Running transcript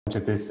to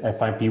this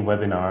FIP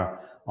webinar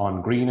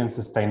on green and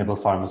sustainable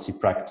pharmacy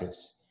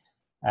practice.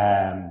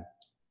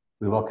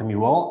 We welcome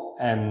you all,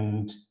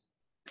 and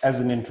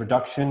as an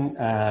introduction,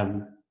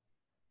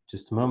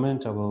 just a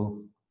moment, I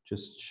will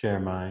just share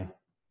my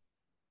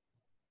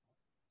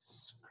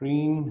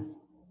screen.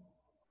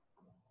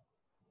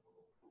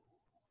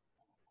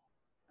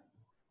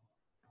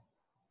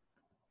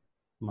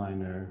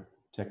 Minor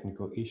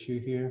technical issue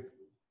here,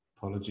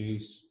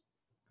 apologies.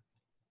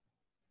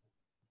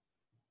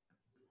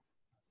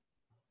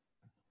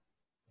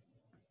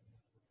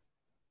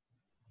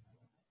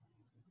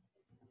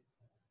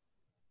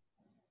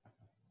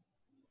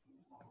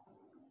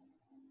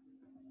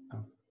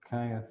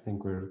 Okay, I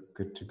think we're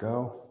good to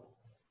go.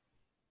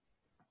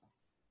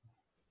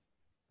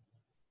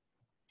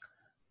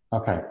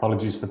 Okay,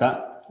 apologies for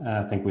that.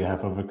 I think we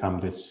have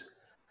overcome this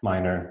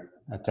minor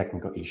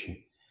technical issue.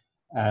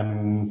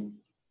 My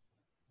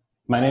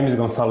name is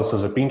Gonçalo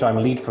Sousa Pinto. I'm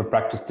lead for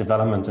practice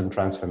development and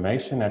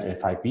transformation at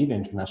FIP, the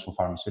International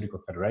Pharmaceutical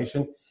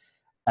Federation.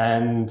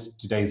 And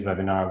today's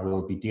webinar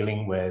will be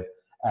dealing with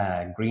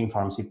green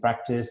pharmacy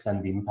practice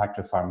and the impact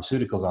of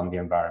pharmaceuticals on the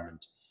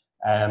environment.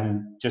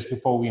 Just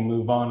before we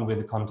move on with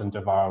the content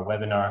of our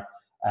webinar,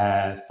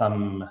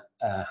 some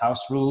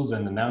house rules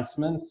and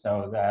announcements.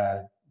 So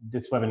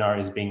this webinar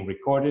is being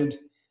recorded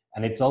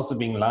and it's also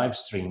being live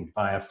streamed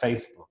via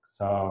Facebook.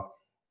 So,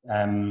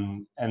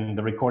 and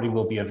the recording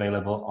will be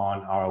available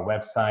on our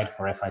website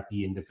for FIP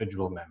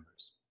individual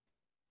members.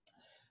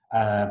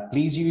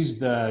 Please use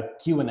the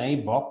Q&A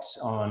box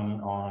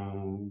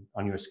on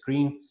your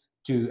screen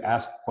to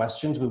ask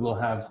questions. We will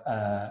have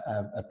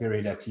a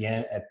period at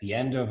the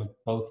end of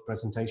both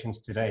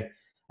presentations today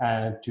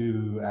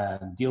to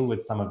deal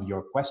with some of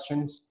your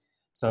questions.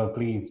 So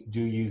please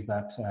do use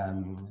that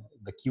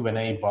the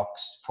Q&A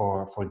box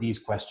for these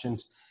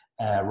questions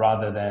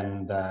rather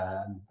than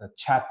the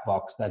chat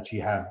box that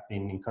you have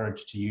been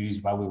encouraged to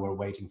use while we were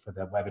waiting for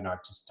the webinar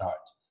to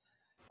start.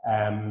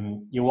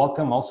 You're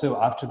welcome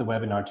also after the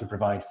webinar to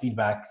provide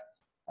feedback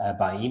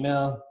by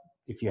email.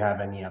 If you have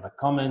any other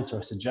comments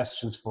or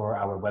suggestions for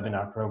our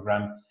webinar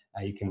program,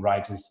 you can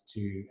write us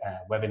to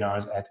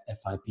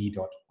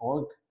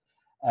webinars@fip.org.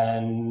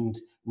 And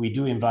we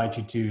do invite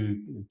you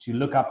to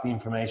look up the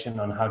information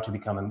on how to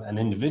become an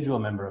individual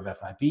member of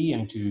FIP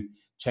and to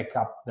check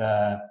out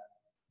the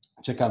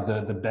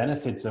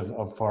benefits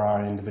for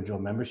our individual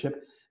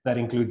membership. That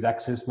includes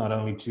access not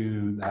only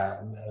to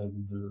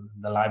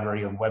the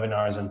library of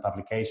webinars and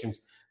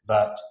publications,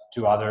 but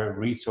to other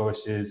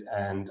resources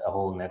and a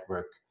whole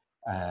network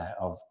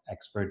of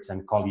experts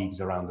and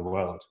colleagues around the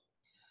world.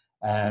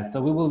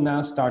 So we will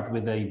now start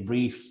with a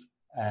brief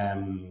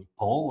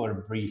poll or a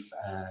brief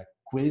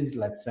quiz,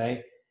 let's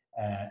say,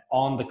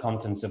 on the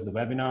contents of the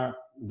webinar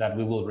that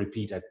we will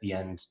repeat at the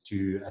end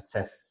to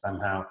assess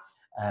somehow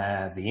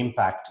the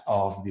impact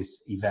of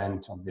this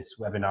event, of this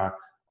webinar,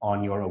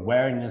 on your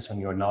awareness, on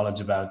your knowledge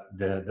about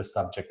the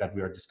subject that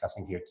we are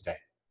discussing here today.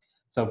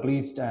 So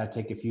please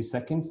take a few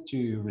seconds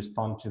to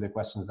respond to the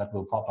questions that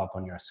will pop up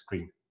on your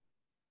screen.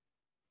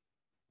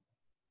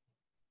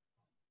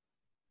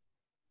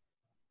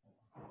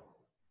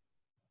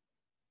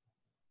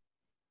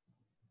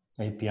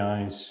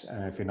 APIs,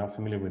 if you're not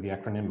familiar with the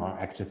acronym, are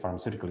active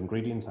pharmaceutical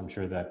ingredients. I'm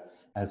sure that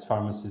as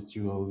pharmacists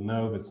you will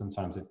know, but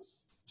sometimes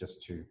it's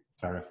just to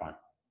clarify.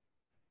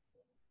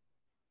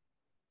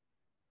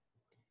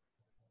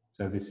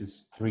 So this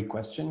is 3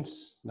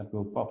 questions that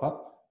will pop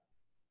up.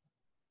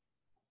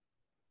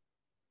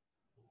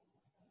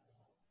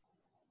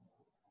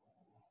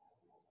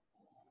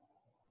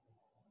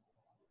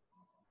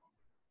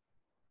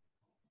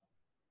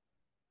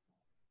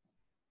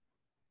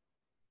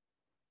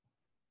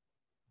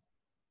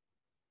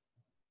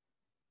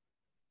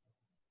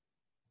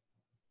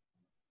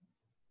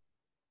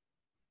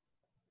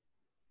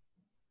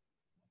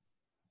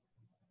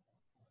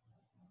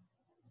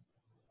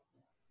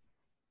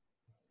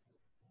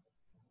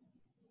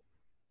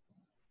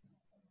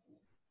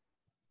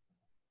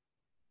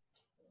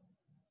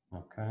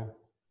 Okay.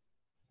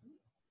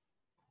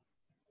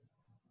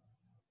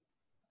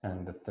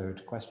 And the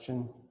 3rd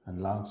question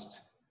and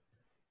last.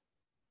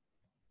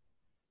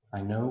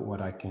 I know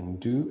what I can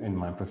do in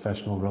my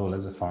professional role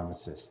as a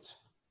pharmacist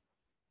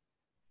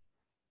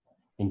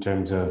in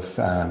terms of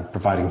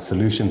providing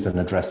solutions and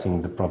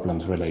addressing the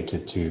problems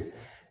related to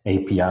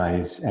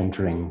APIs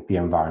entering the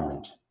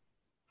environment.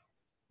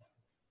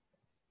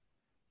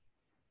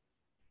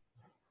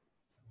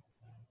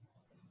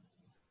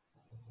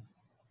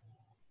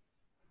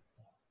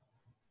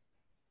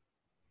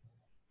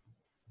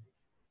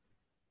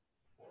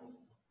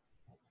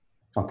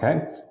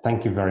 Okay,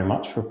 thank you very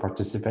much for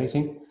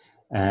participating.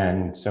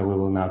 And so we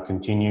will now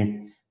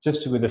continue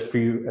just with a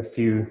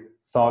few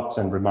thoughts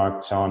and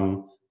remarks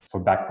for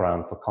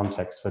background, for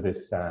context for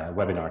this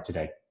webinar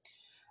today.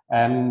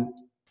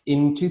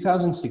 In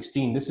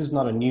 2016, this is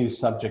not a new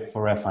subject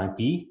for FIP.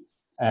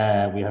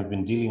 We have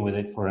been dealing with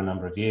it for a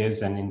number of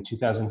years. And in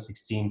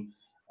 2016,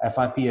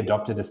 FIP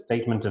adopted a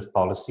statement of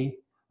policy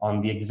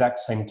on the exact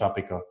same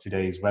topic of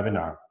today's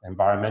webinar,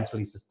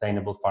 environmentally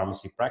sustainable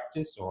pharmacy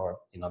practice, or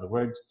in other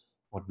words,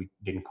 what we've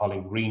been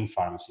calling green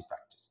pharmacy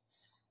practice.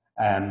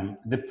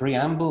 The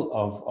preamble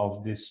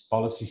of this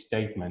policy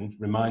statement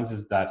reminds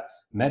us that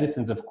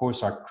medicines, of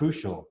course, are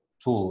crucial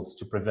tools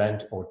to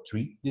prevent or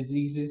treat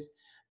diseases,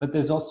 but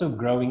there's also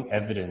growing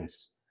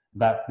evidence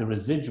that the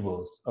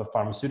residuals of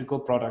pharmaceutical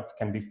products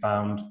can be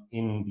found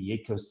in the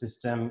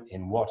ecosystem,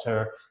 in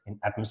water, in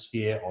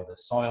atmosphere, or the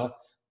soil,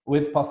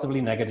 with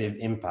possibly negative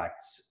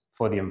impacts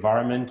for the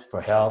environment,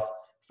 for health,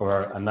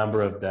 for a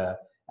number of the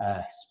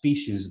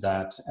species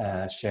that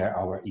share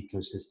our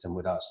ecosystem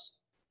with us.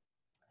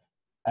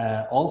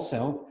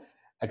 Also,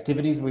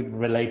 activities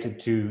related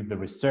to the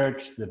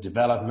research, the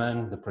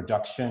development, the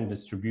production,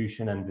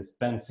 distribution, and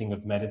dispensing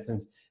of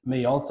medicines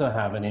may also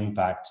have an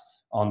impact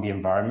on the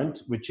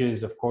environment, which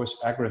is, of course,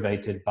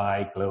 aggravated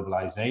by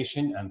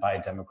globalization and by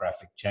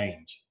demographic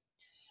change.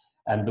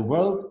 And the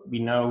world, we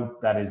know,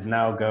 that is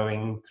now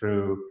going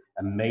through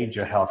a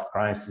major health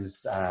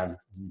crisis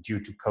due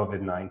to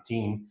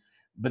COVID-19,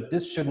 but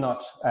this should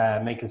not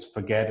make us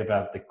forget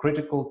about the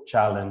critical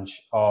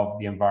challenge of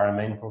the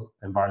environmental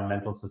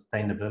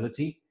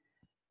sustainability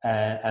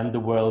and the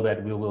world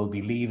that we will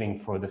be leaving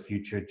for the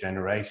future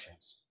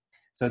generations.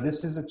 So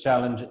this is a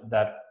challenge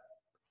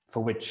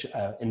for which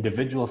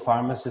individual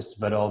pharmacists,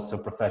 but also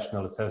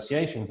professional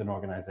associations and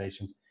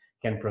organizations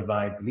can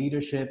provide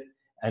leadership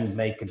and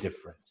make a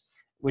difference,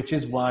 which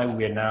is why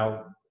we are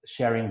now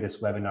sharing this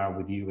webinar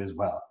with you as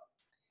well.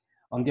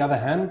 On the other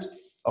hand,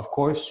 of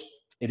course,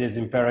 it is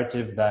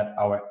imperative that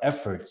our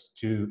efforts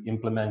to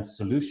implement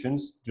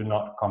solutions do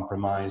not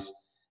compromise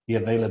the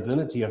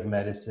availability of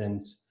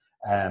medicines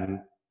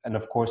and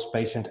of course,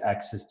 patient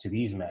access to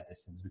these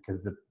medicines,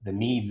 because the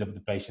needs of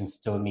the patient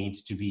still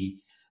needs to be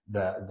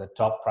the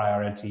top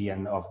priority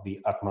and of the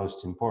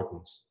utmost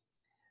importance.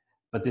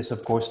 But this,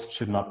 of course,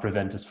 should not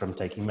prevent us from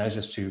taking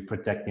measures to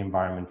protect the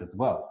environment as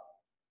well.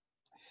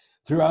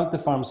 Throughout the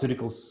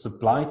pharmaceutical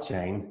supply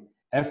chain,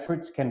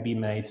 efforts can be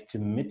made to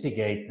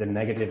mitigate the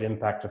negative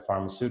impact of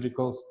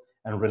pharmaceuticals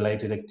and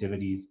related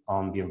activities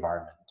on the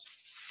environment.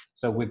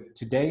 So with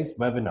today's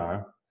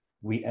webinar,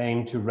 we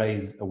aim to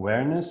raise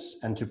awareness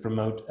and to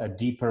promote a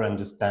deeper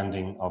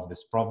understanding of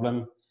this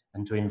problem,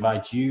 and to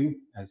invite you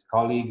as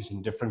colleagues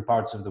in different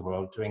parts of the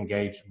world to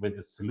engage with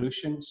the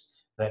solutions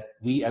that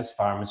we as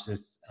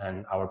pharmacists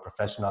and our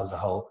profession as a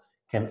whole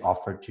can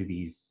offer to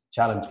these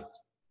challenges.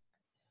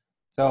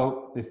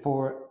 So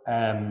before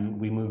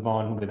we move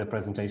on with the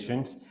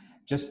presentations,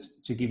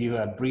 just to give you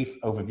a brief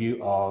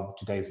overview of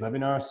today's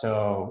webinar.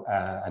 So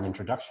an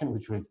introduction,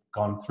 which we've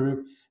gone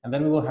through, and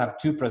then we will have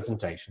two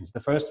presentations. The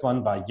first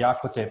one by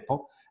Jaakko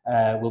Teppo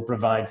will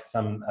provide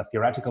a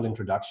theoretical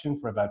introduction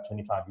for about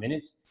 25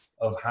 minutes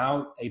of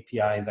how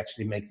APIs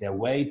actually make their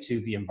way to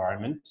the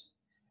environment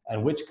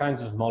and which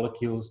kinds of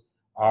molecules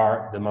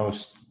are the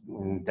most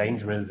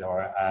dangerous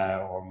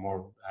or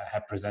more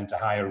present a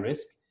higher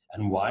risk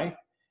and why,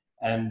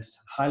 and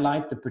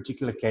highlight the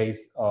particular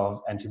case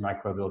of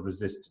antimicrobial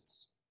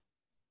resistance.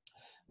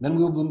 Then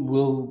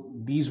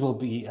these will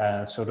be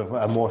sort of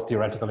a more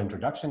theoretical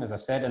introduction, as I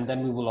said, and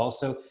then we will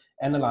also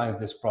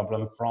analyze this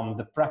problem from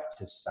the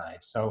practice side.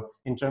 So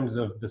in terms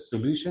of the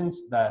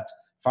solutions that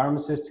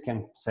pharmacists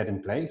can set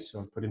in place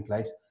or put in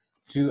place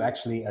to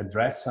actually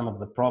address some of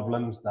the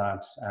problems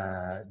that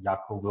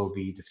Jaakko will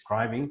be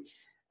describing.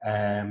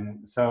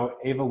 So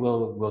Eva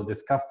will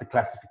discuss the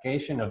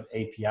classification of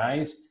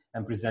APIs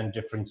and present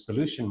different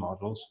solution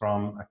models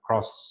from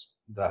across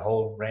the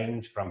whole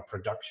range, from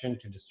production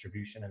to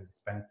distribution and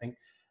dispensing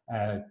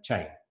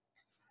chain.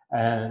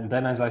 And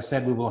then, as I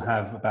said, we will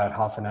have about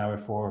half an hour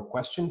for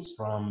questions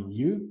from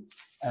you,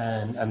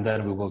 and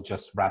then we will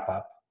just wrap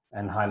up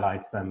and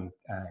highlight some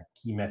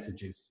key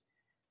messages.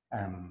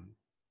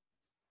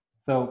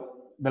 So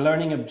the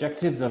learning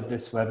objectives of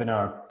this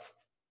webinar.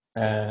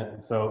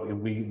 So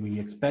we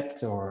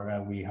expect,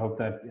 or we hope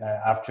that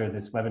after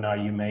this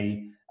webinar, you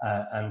may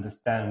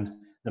understand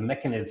the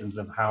mechanisms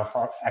of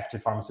how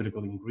active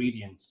pharmaceutical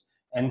ingredients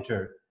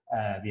enter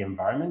the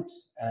environment,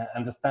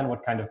 understand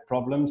what kind of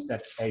problems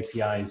that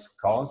APIs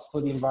cause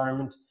for the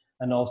environment,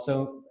 and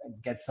also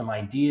get some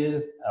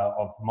ideas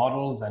of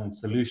models and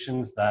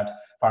solutions that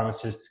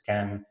pharmacists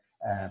can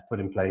put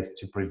in place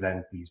to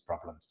prevent these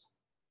problems.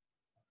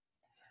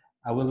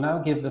 I will now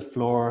give the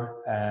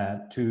floor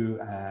to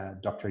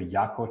Dr.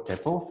 Jaakko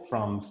Teppo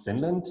from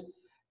Finland.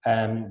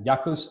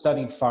 Jaakko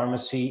studied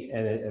pharmacy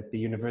at the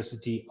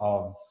University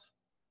of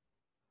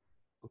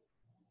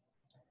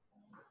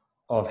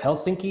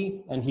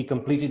Helsinki, and he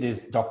completed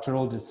his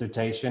doctoral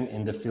dissertation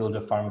in the field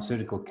of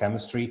pharmaceutical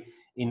chemistry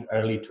in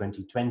early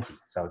 2020.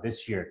 So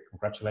this year,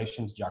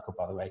 congratulations, Jaakko,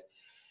 by the way.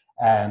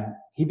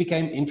 He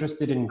became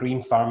interested in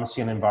green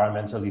pharmacy and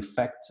environmental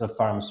effects of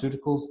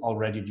pharmaceuticals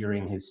already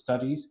during his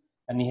studies,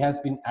 and he has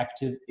been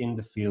active in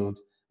the field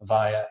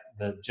via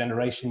the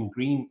Generation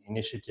Green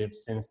initiative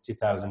since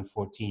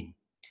 2014.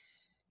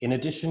 In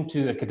addition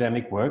to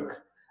academic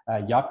work,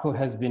 Jaakko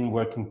has been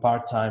working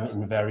part-time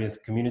in various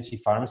community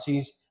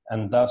pharmacies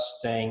and thus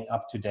staying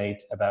up to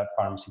date about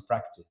pharmacy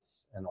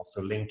practice and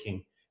also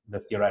linking the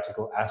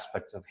theoretical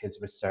aspects of his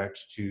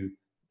research to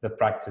the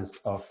practice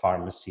of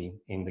pharmacy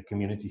in the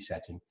community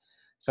setting.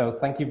 So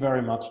thank you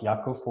very much,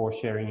 Jaco, for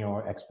sharing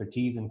your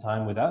expertise and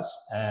time with us,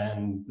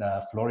 and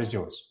the floor is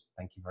yours.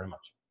 Thank you very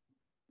much.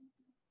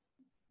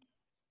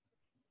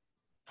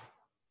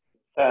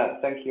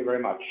 Thank you very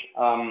much.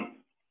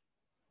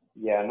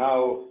 Yeah,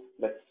 now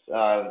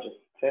let's just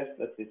test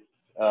that this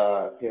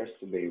appears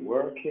to be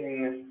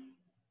working.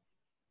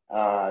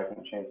 I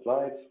can change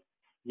slides.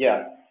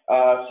 Yeah,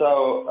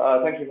 so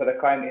thank you for the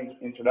kind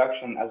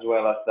introduction as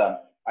well as the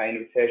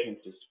invitation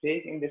to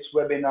speak in this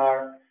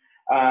webinar.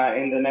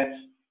 In the next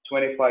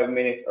 25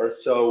 minutes or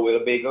so,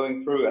 we'll be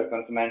going through, as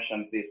Gunther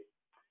mentioned, this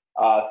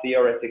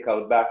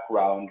theoretical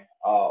background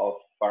of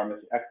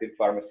active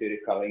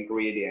pharmaceutical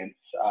ingredients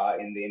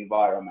in the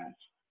environment.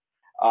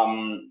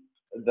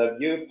 The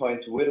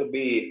viewpoint will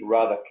be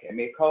rather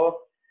chemical,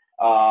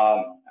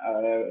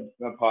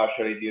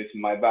 partially due to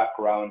my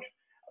background,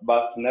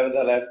 but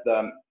nevertheless,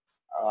 the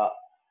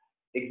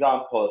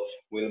examples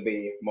will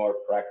be more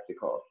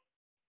practical.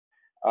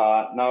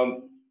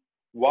 Now,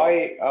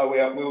 why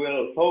we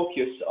will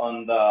focus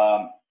on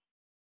the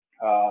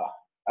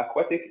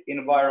aquatic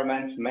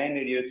environment,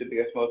 mainly due to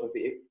because most of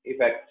the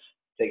effects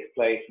take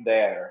place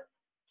there,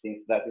 since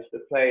that is the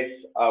place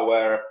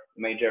where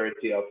the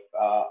majority of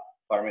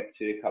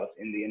pharmaceuticals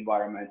in the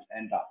environment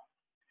end up.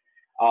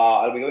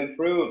 I'll be going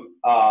through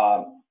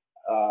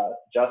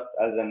just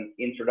as an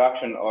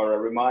introduction or a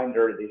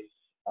reminder these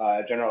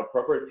general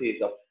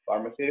properties of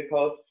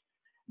pharmaceuticals.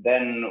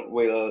 Then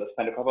we'll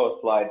spend a couple of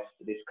slides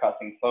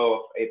discussing flow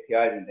of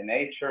APIs in the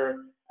nature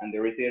and the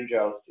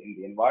residuals in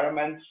the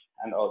environment,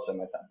 and also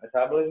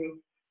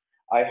metabolism.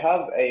 I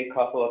have a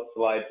couple of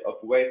slides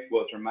of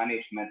wastewater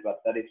management,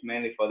 but that is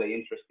mainly for the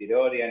interested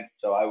audience,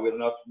 so I will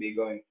not be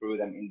going through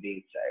them in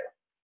detail.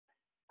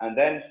 And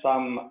then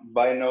some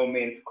by no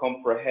means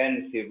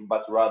comprehensive,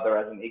 but rather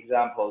as an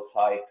example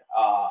type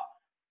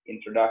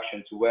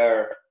introduction to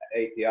where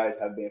APIs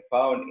have been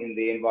found in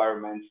the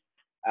environment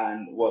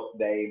and what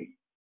they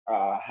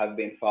have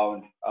been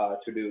found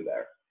to do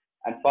there.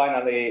 And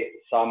finally,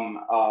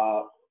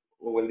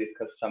 we will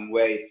discuss some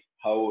ways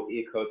how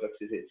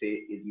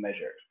ecotoxicity is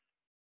measured.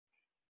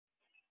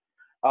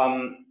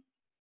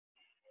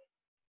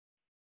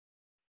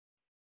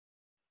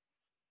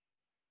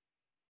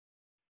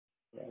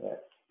 Yeah,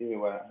 let's see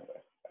where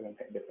I can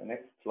get the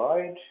next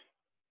slide.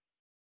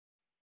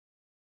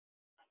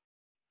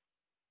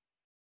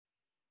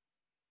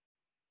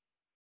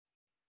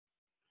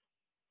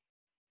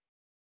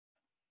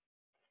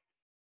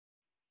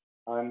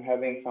 I'm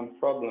having some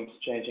problems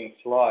changing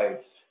slides.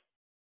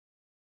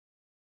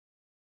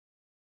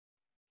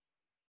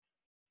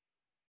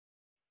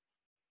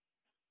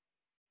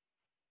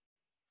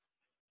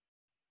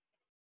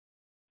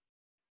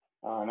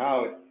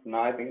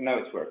 I think now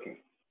it's working.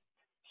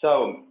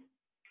 So,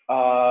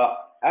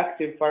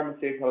 active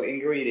pharmaceutical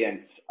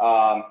ingredients,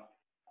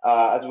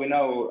 as we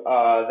know,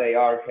 they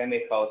are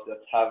chemicals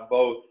that have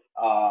both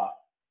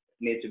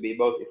need to be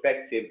both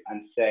effective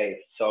and safe.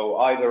 So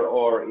either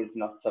or is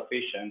not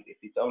sufficient. If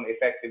it's only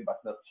effective but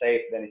not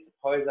safe, then it's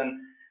a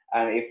poison.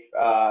 And if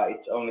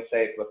it's only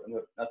safe but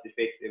not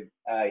effective,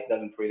 it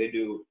doesn't really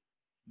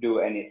do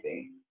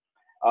anything.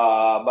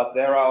 But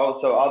there are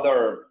also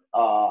other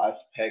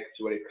aspects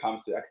when it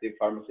comes to active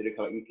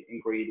pharmaceutical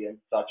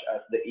ingredients, such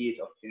as the ease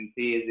of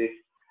synthesis,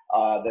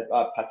 the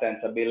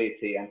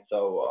patentability, and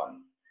so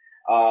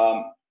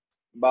on.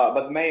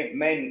 But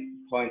main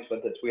points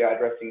that we are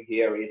addressing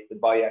here is the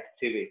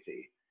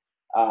bioactivity,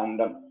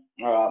 and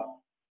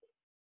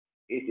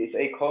it is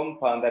a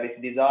compound that is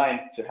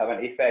designed to have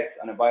an effect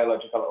on a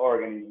biological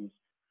organism,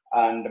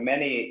 and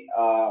many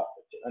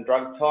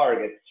drug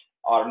targets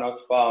are not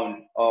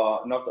found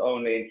not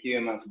only in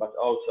humans but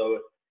also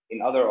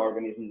in other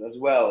organisms as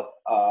well,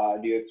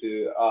 due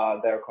to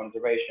their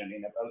conservation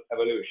in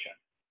evolution.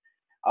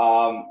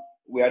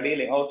 We are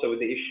dealing also with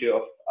the issue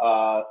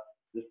of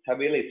the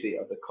stability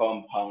of the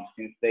compounds,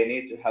 since they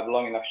need to have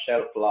long enough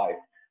shelf life,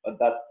 but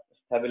that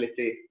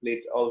stability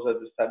leads also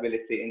to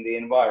stability in the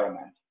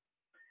environment.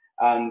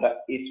 And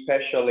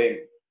especially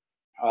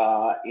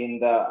in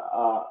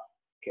the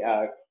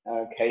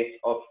case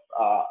of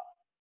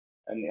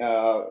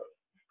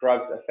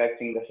drugs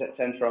affecting the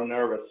central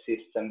nervous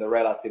system, the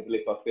relative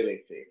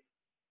lipophility.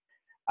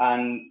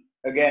 And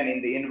again,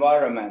 in the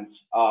environment,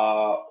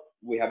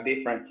 we have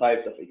different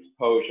types of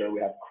exposure.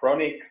 We have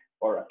chronic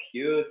or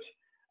acute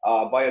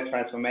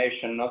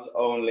biotransformation, not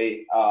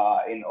only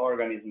in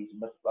organisms,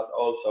 but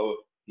also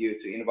due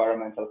to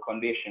environmental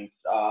conditions,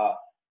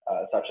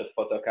 such as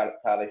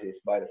photocatalysis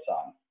by the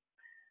sun.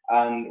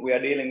 And we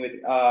are dealing with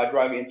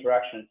drug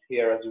interactions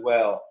here as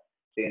well,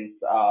 since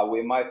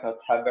we might not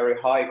have very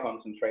high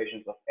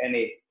concentrations of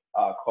any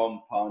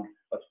compound,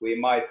 but we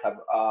might have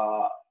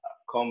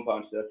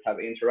compounds that have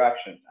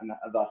interactions and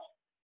thus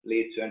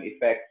lead to an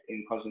effect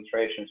in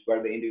concentrations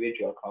where the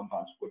individual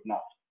compounds would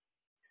not.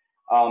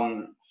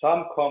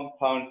 Some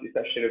compounds,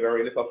 especially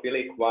very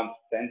lipophilic ones,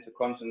 tend to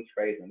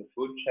concentrate on the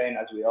food chain,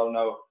 as we all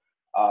know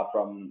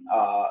from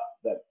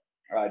the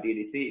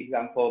DDT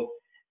example.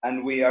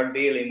 And we are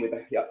dealing with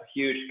a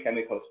huge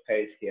chemical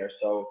space here,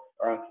 so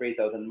around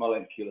 3,000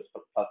 molecules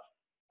plus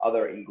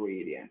other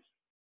ingredients.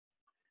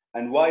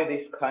 And why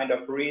this kind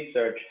of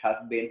research has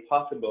been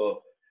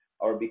possible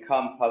or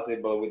become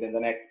possible within the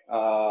next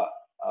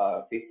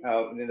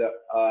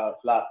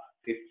last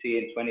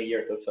 15, 20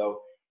 years or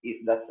so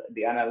is that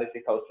the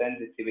analytical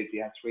sensitivity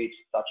has reached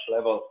such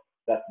level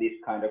that this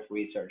kind of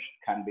research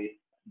can be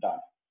done.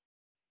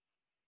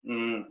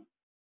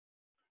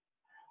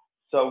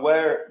 So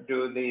where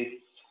do these,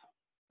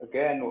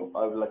 again,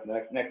 I would like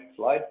the next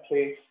slide,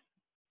 please.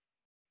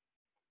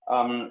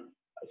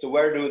 So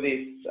where do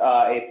these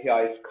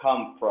APIs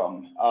come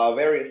from?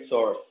 Various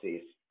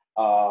sources.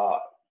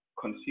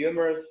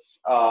 Consumers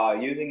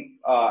using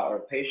or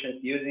patients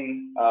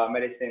using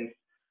medicines,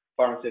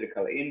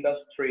 pharmaceutical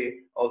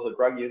industry, also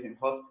drug use in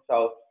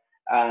hospitals,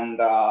 and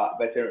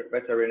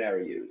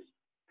veterinary use.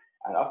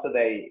 And after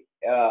they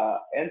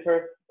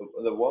enter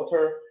the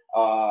water,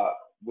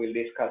 we'll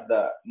discuss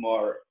the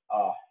more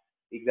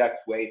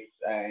exact weights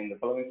in the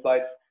following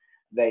slides.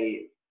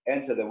 They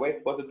enter the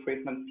wastewater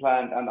treatment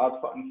plant, and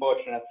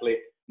unfortunately,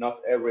 not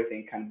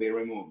everything can be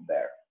removed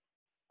there.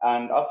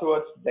 And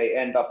afterwards, they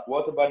end up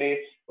water bodies,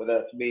 whether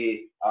it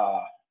be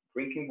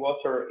drinking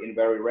water in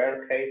very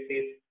rare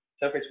cases,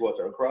 surface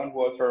water or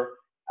groundwater,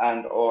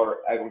 and or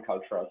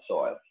agricultural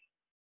soil.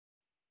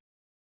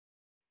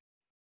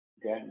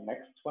 Again,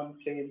 next one,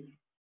 please.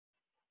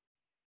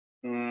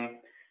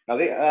 Now,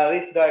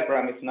 this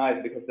diagram is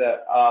nice because the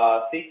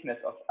thickness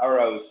of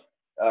arrows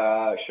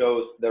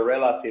shows the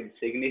relative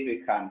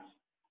significance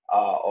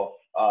of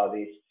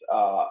this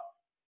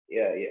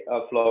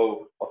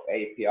flow of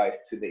APIs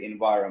to the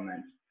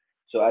environment.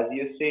 So as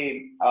you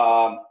see,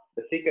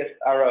 the thickest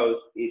arrows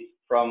is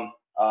from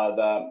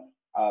the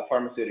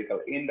pharmaceutical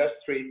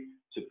industry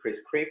to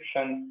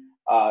prescription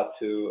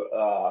to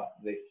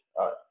this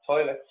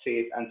toilet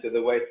seat and to the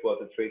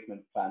wastewater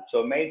treatment plant.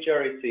 So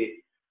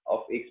majority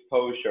of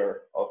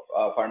exposure of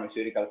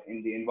pharmaceuticals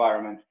in the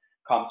environment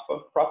comes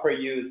from proper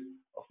use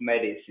of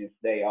medicines.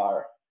 They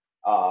are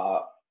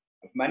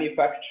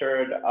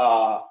manufactured,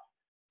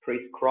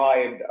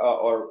 prescribed,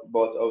 or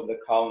bought over the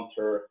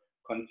counter,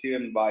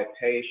 consumed by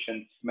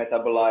patients,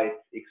 metabolized,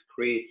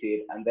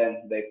 excreted, and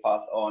then they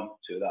pass on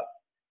to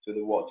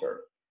the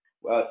water.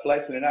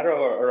 Slightly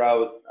narrower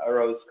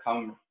arrows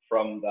come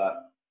from the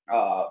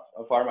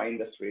pharma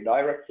industry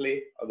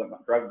directly, or the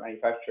drug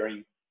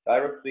manufacturing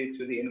directly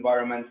to the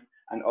environment,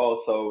 and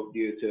also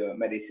due to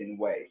medicine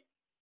waste.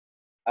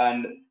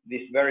 And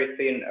this very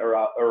thin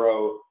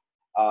arrow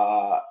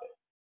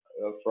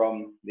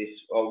from this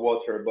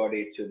water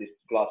body to this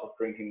glass of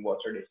drinking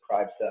water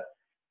describes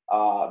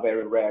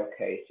very rare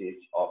cases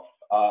of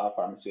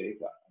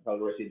pharmaceutical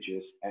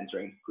residues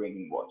entering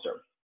drinking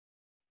water.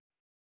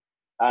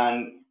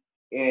 And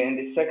in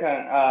the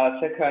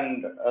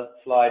second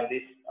slide,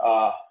 this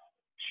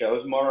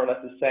shows more or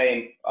less the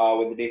same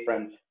with a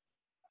different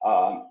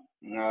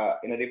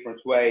in a different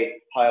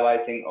way,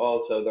 highlighting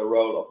also the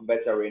role of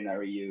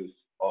veterinary use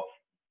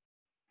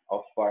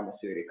of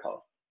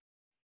pharmaceuticals.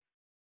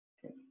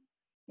 Okay.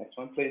 Next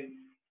one, please.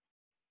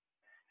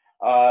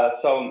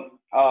 So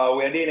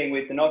we are dealing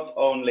with not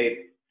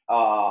only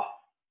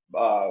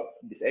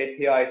these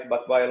APIs,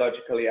 but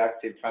biologically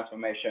active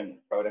transformation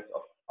products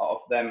of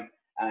them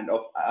and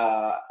of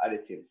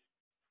additives.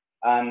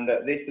 And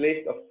this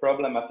list of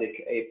problematic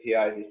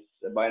APIs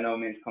is by no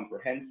means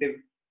comprehensive,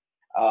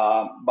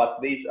 but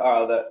these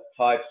are the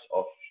types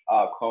of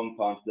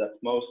compounds that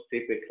most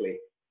typically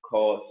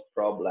cause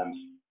problems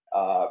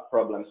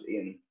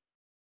in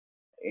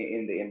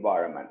the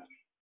environment.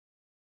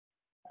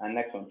 And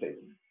next one, please.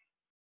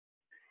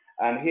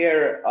 And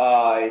here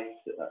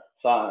is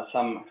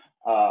some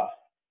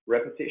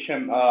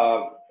repetition,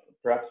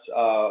 perhaps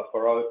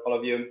for all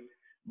of you,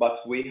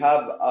 but we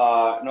have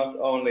not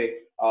only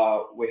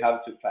we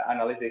have to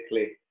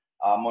analytically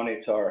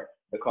monitor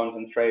the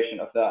concentration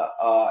of the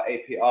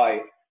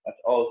API, but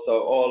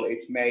also all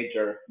its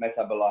major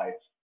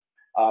metabolites,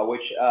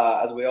 which,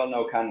 as we all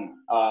know,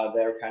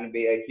 there can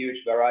be a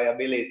huge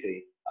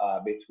variability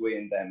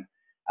between them.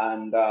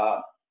 And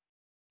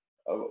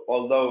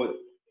although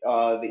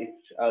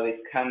this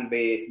can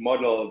be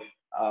modeled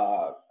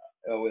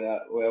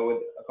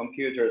with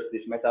computers,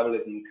 this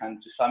metabolism can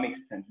to some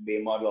extent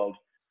be modeled.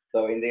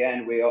 So in the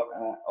end, we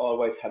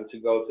always have to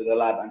go to the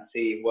lab and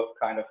see what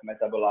kind of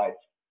metabolites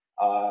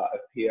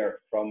appear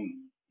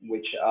from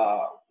which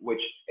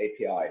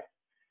API.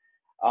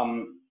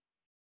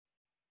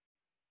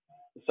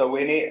 So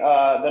we need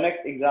the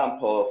next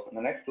example.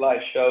 The next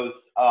slide shows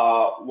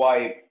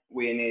why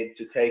we need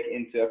to take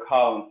into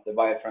account the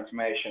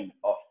biotransformation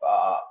of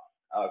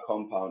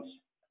compounds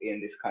in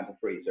this kind of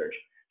research.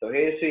 So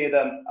here you see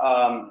the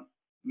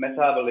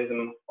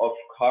metabolism of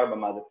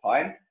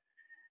carbamazepine.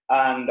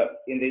 And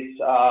in this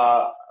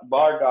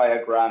bar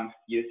diagram,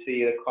 you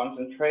see the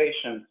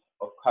concentrations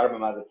of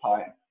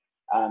carbamazepine.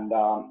 And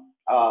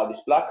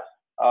these black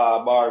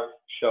bars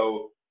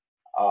show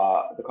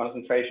the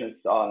concentrations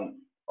of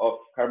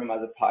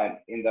carbamazepine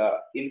in the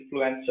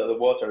effluent, so the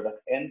water that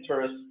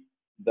enters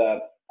the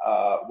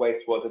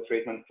wastewater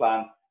treatment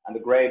plant, and the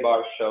gray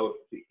bars show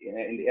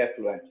in the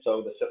effluent,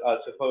 so the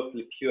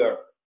supposedly pure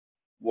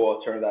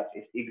water that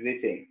is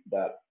exiting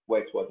the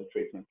wastewater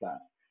treatment plant.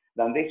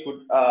 Then this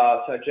would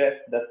suggest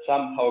that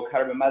somehow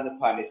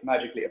carbamazepine is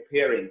magically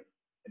appearing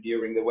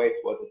during the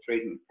wastewater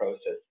treatment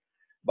process.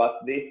 But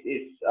this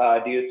is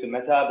due to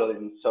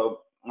metabolism.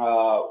 So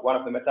one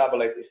of the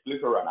metabolites is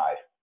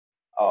glucuronide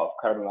of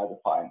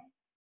carbamazepine.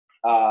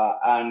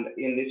 And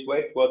in this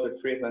wastewater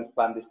treatment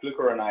plant, this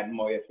glucuronide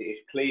moiety is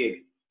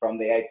cleaved from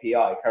the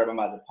API,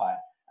 carbamazepine,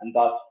 and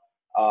thus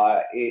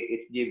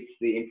it gives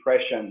the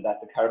impression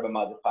that the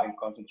carbamazepine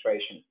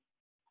concentrations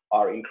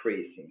are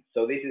increasing.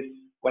 So this is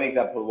one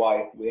example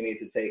why we need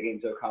to take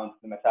into account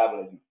the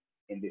metabolism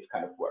in this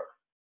kind of work.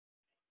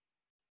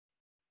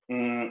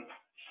 And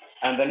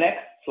the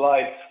next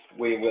slide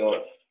we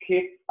will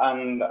skip,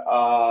 and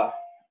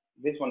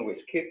this one we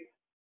skip,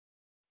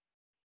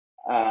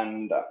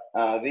 and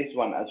this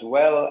one as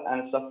well.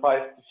 And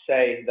suffice to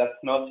say that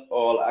not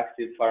all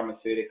active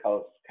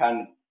pharmaceuticals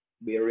can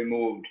be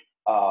removed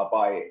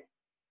by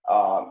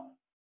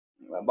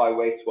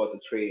wastewater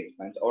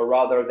treatment, or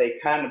rather they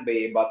can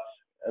be, but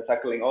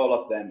tackling all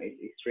of them is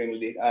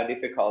extremely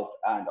difficult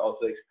and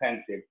also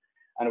expensive.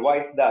 And why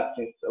is that?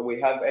 Since we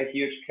have a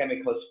huge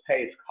chemical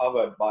space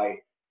covered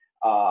by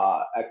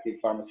active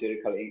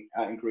pharmaceutical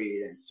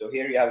ingredients. So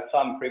here you have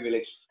some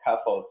privileged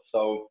scaffolds,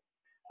 so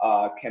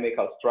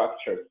chemical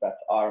structures that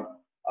are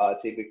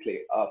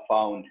typically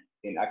found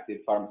in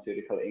active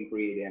pharmaceutical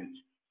ingredients.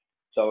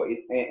 So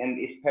and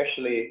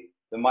especially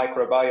the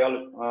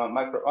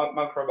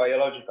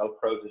microbiological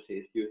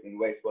processes used in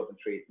wastewater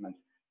treatment,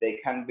 they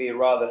can be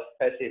rather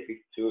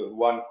specific to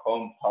one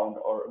compound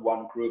or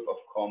one group of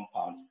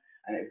compounds.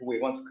 And if we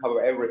want to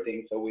cover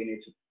everything, so we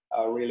need to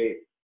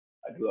really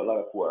do a lot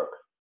of work.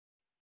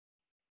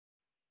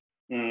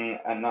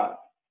 And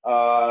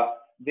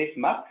this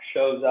map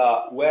shows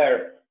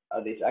where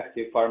these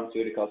active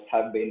pharmaceuticals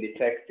have been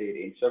detected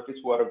in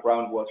surface water,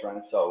 groundwater,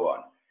 and so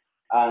on.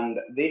 And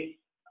this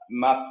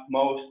map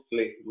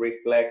mostly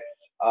reflects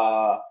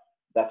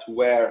that's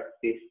where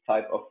this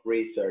type of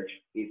research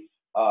is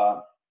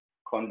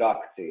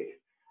conducted.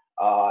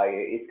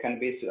 It can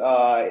be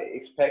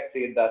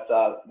expected that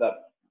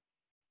that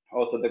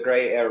also the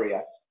gray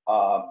areas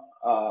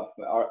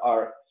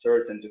are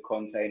certain to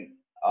contain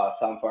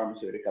some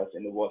pharmaceuticals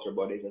in the water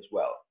bodies as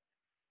well.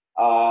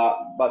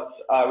 But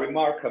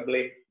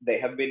remarkably, they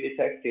have been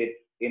detected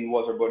in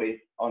water bodies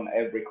on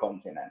every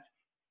continent.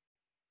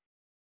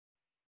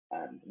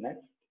 And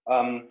next,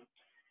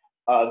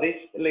 this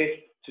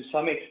list to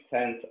some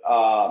extent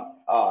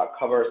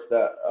covers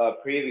the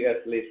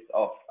previous list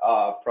of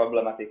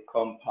problematic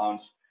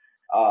compounds.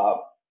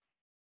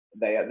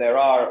 There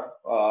are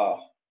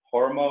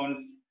hormones,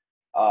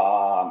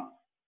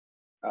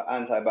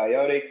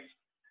 antibiotics,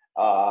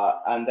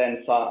 and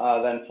then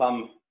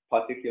some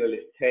particularly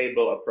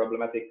stable or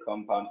problematic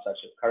compounds such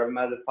as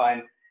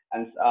carbamazepine,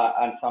 and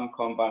some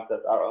compounds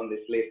that are on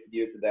this list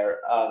due to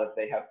their that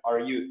they are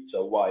used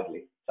so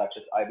widely, such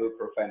as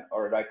ibuprofen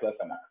or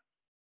diclofenac.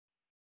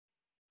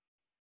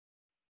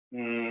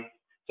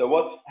 So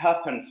what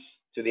happens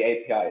to the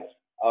APIs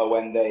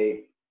when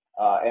they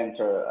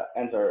enter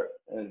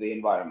the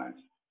environment?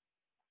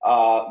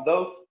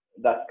 Those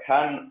that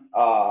can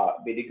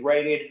be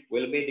degraded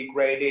will be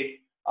degraded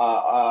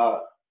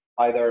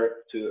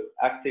either to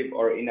active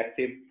or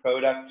inactive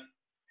product.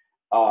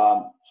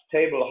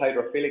 Stable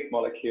hydrophilic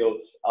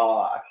molecules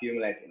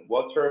accumulate in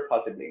water,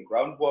 possibly in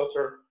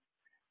groundwater,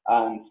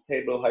 and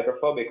stable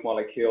hydrophobic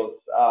molecules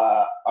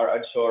are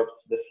adsorbed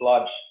to the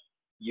sludge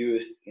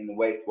used in the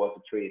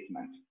wastewater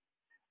treatment.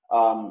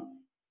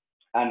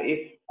 And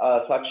if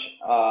such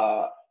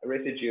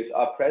residues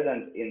are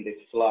present in this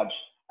sludge,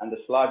 and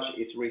the sludge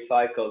is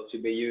recycled to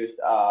be used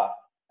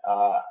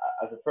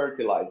as a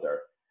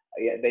fertilizer,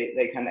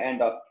 they can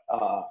end up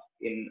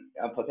in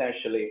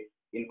potentially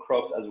in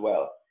crops as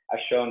well, as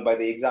shown by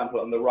the example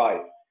on the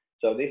right.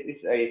 So this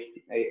is a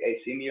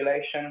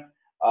simulation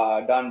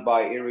done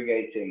by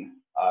irrigating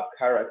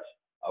carrots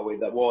with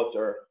the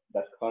water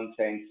that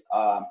contains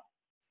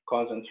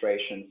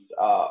concentrations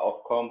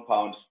of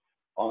compounds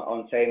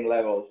on same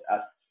levels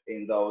as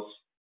in those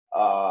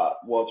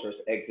waters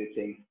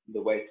exiting the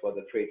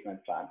wastewater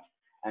treatment plant.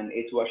 And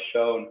it was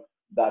shown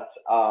that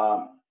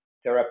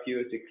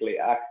therapeutically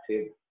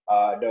active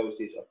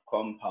doses of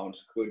compounds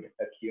could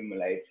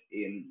accumulate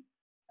in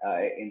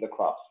the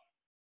crops.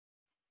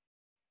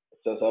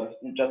 So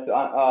just to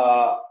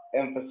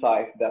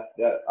emphasize that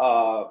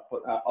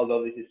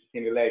although this is a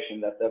simulation,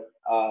 that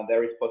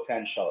there is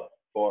potential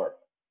for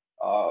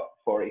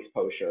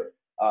exposure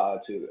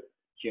to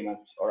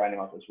humans or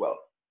animals as well.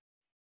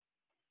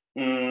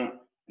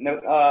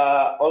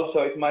 Also,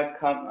 it might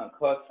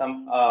cause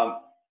some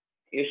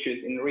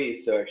issues in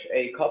research.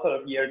 A couple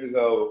of years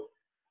ago,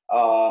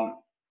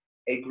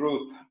 a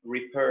group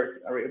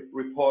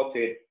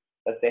reported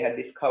that they had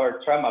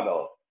discovered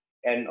tramadol,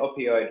 an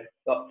opioid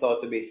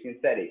thought to be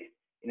synthetic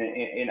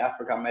in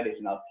African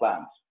medicinal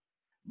plants.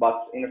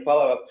 But in a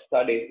follow-up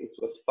study, it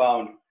was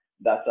found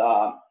that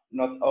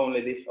not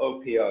only this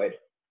opioid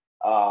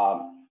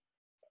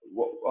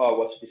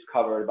was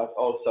discovered, but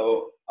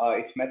also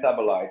its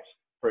metabolites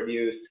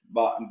produced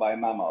by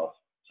mammals.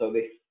 So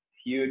this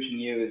huge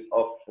news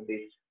of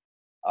this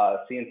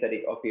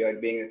synthetic opioid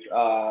being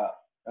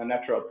a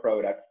natural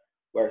product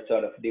were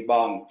sort of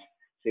debunked.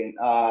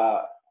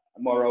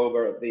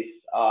 Moreover, this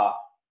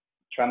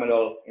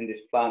tramadol in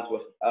this plant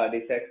was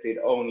detected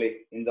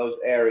only in those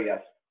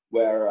areas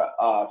where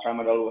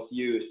tramadol was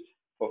used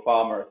for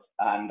farmers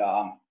and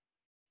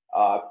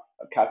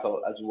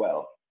cattle as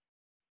well.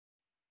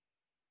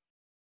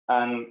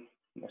 And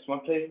next one,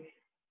 please.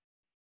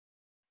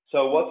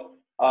 So what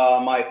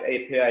might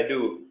API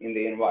do in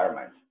the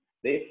environment?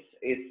 This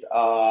is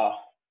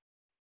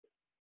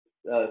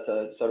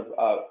sort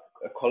of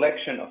a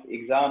collection of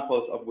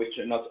examples, of which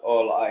not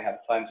all I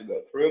have time to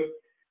go through,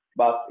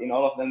 but in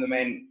all of them the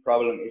main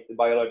problem is the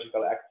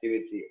biological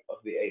activity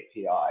of the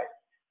API.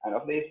 And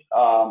of this,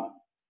 I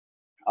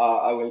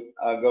will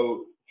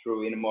go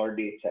through in more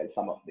detail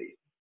some of these.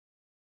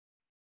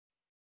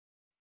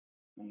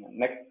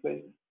 Next,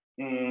 please.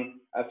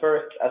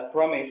 First, as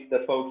promised,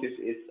 the focus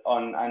is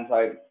on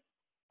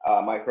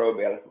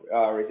antimicrobial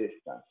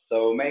resistance.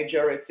 So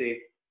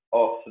majority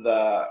of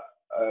the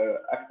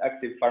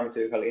active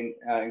pharmaceutical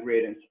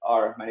ingredients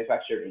are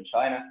manufactured in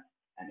China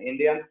and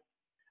India.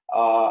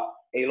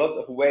 A lot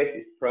of waste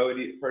is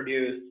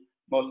produced,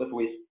 most of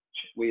which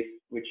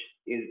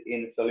is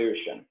in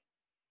solution.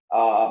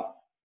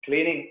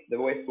 Cleaning the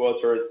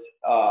wastewaters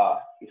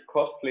is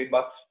costly,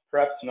 but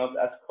perhaps not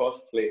as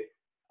costly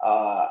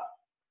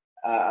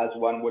as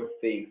one would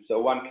think.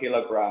 So 1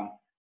 kilogram,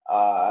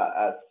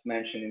 as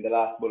mentioned in the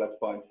last bullet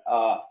point,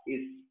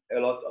 is a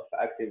lot of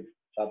active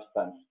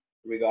substance,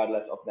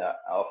 regardless of the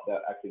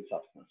active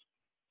substance.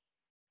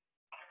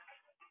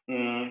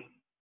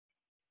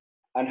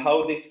 And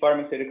how this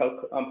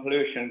pharmaceutical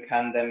pollution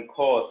can then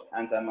cause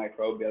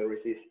antimicrobial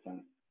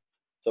resistance.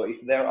 So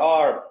if there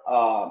are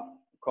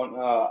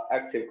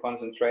active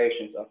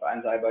concentrations of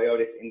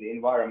antibiotics in the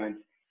environment,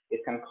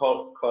 it can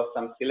cause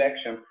some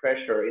selection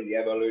pressure in the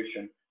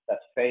evolution that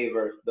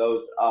favors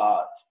those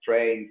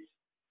strains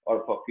or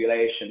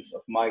populations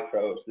of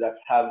microbes that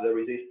have the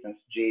resistance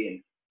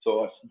gene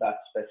towards that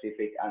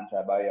specific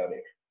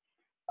antibiotic.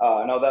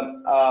 Now,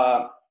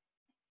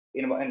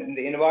 in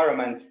the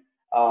environment,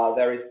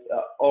 there is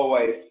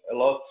always a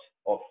lot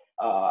of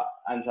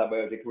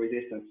antibiotic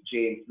resistance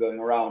genes going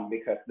around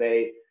because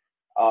they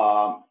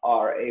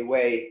are a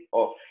way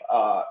of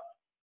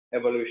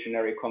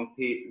evolutionary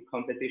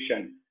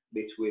competition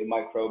between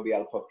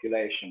microbial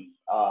populations.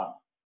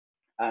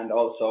 And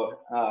also,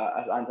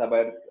 as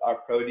antibiotics are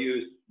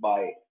produced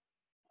by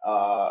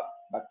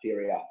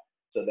bacteria,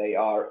 so they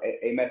are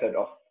a method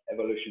of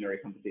evolutionary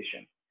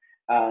competition.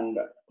 And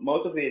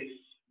most of these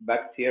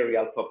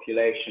bacterial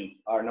populations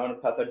are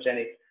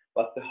non-pathogenic,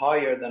 but the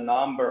higher the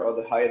number or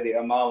the higher the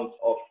amount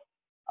of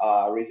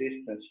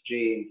resistance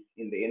genes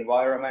in the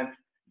environment,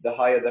 the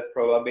higher the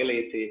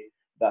probability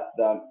that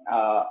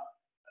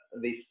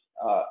this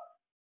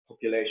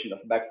population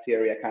of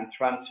bacteria can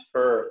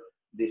transfer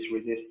this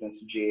resistance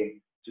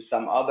gene to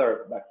some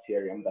other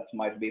bacterium that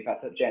might be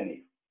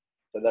pathogenic.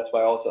 So that's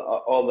why also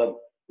all the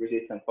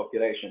resistant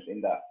populations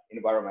in the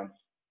environment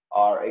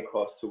are a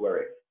cause to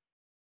worry.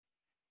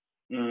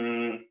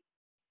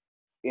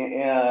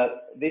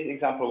 This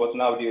example was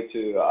now due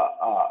to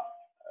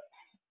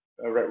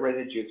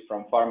residues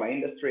from pharma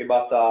industry,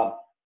 but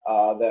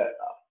the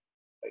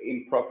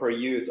improper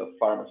use of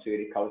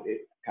pharmaceuticals,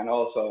 it can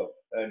also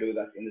do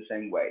that in the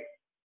same way.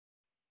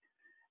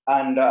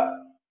 And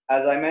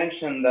as I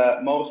mentioned,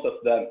 most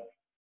of the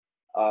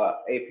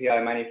API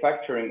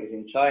manufacturing is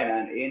in China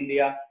and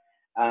India,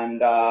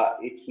 and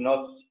it's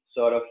not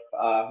sort of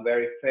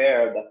very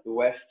fair that the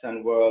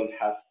Western world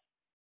has,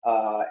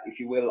 if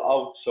you will,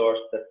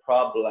 outsourced the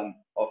problem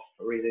of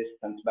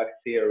resistant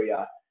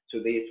bacteria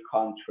to these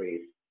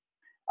countries.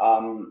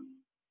 And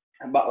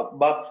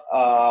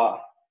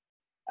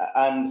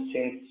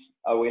since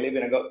we live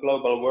in a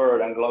global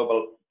world and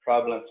global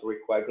problems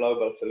require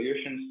global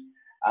solutions,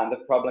 and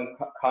the problem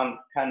can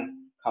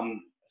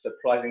come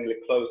surprisingly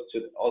close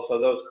to also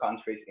those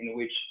countries in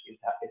which it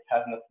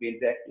has not been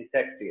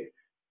detected,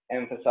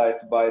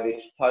 emphasized by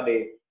this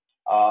study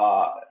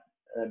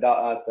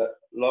at the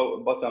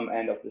bottom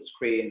end of the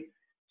screen.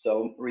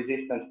 So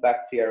resistant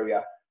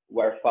bacteria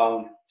were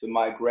found to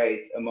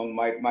migrate among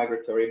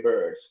migratory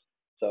birds.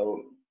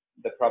 So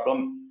the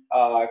problem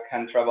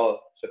can travel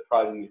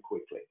surprisingly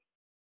quickly.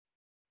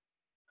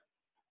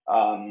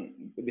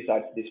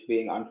 Besides this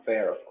being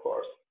unfair, of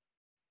course.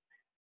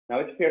 Now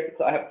it appears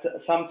that I have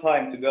some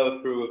time to go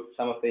through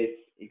some of these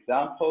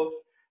examples.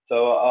 So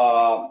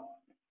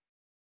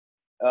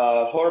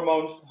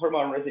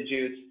hormone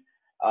residues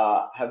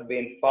have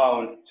been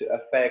found to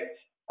affect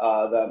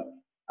the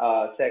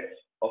sex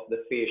of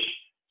the fish.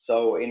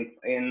 So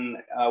in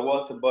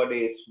water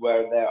bodies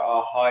where there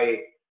are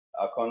high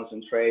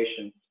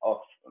concentrations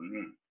of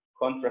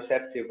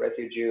contraceptive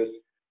residues,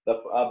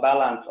 the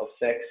balance of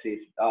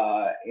sexes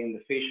in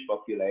the fish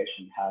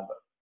population have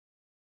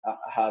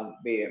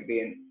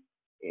been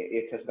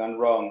it has gone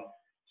wrong.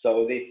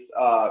 So this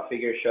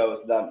figure shows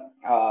the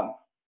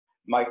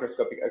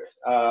microscopic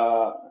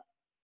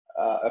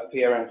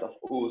appearance of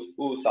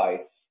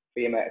oocytes,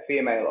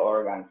 female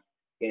organs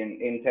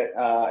in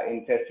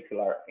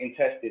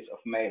testes of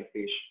male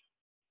fish.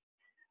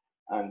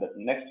 And the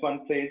next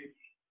one, please.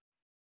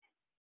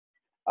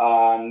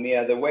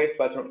 Near the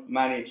wastewater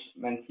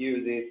management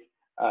units,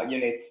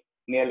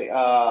 nearly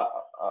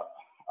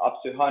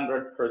up to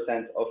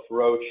 100% of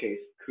roaches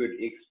could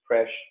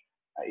express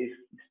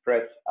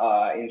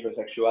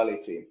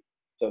intersexuality.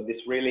 So this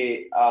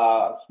really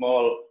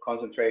small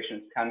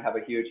concentrations can have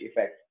a huge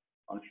effect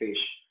on fish.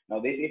 Now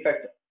these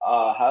effects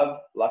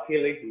have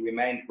luckily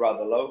remained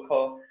rather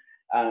local,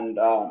 and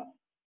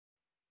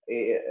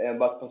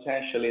but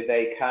potentially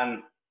they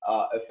can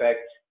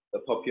affect the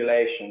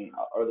population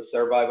or the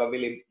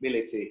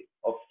survivability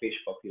of fish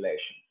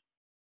population.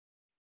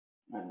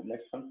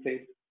 Next one,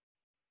 please.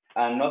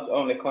 And not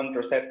only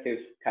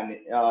contraceptives can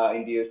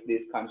induce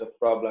these kinds of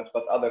problems,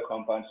 but other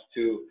compounds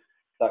too,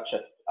 such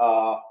as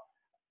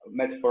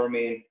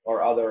metformin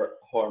or other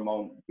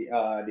hormone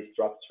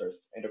disruptors,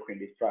 endocrine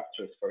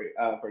disruptors, for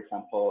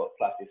example,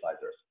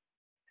 plasticizers.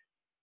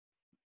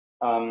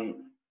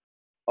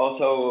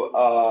 Also,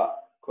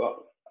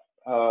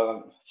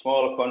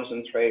 small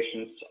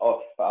concentrations of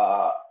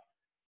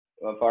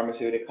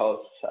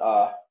pharmaceuticals,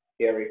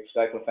 here it's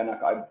diclofenac,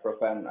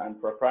 ibuprofen, and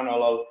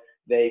propranolol,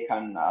 they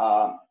can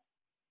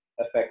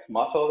affect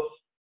muscles.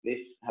 This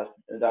has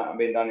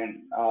been done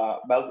in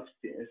Baltic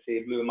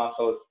Sea blue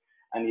mussels,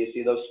 and you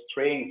see those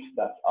strings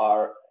that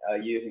are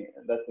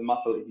that the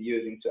muscle is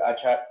using to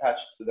attach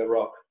to the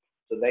rock.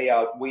 So they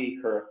are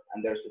weaker,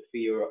 and there's a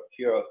few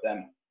of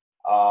them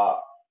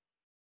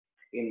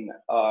in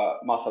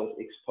muscles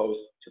exposed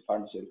to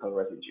pharmaceutical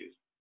residues.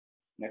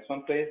 Next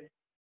one, please.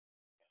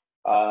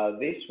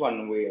 This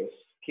one we'll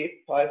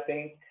skip, I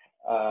think,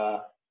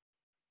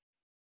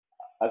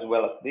 as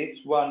well as this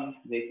one.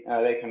 They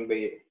can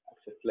be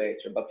accessed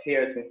later. But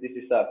here, since this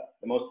is the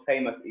most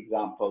famous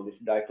example, this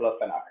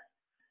diclofenac,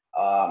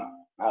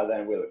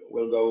 then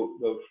we'll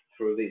go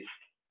through this.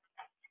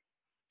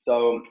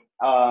 So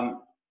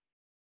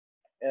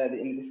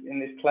in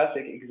this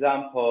classic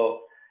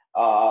example,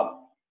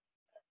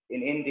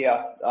 in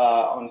India,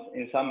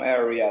 in some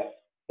areas,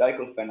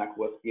 diclofenac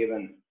was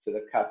given to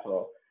the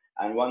cattle,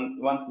 and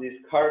once these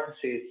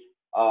carcasses,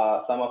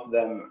 some of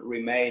them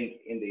remained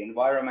in the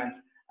environment,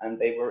 and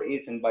they were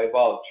eaten by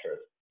vultures.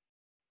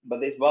 But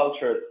these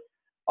vultures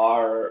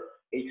are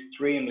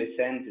extremely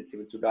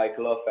sensitive to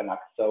diclofenac,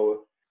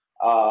 so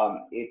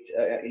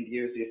it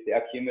induces the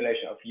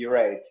accumulation of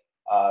urate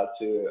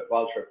to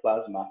vulture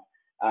plasma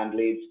and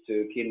leads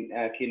to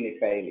kidney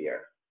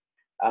failure.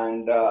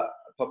 And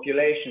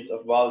populations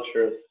of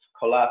vultures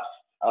collapsed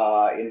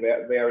in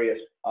various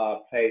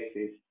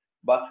places,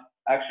 but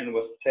action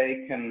was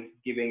taken.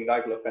 Giving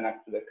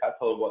diclofenac to the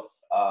cattle was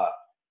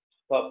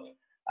stopped,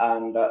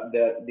 and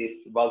these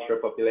vulture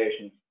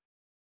populations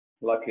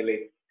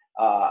luckily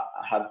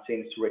have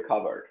since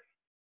recovered.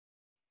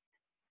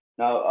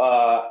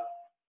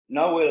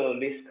 Now we'll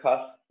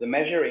discuss the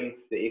measuring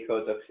the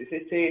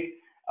ecotoxicity.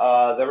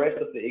 The rest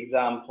of the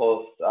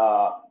examples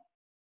are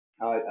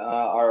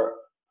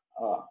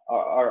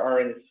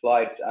in the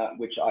slides,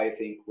 which I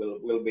think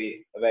will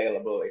be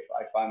available if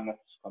I'm not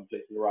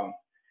completely wrong.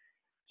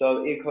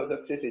 So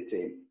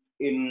ecotoxicity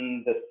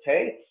in the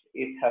States,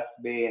 it has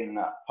been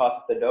part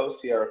of the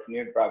dossier of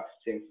new drugs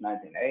since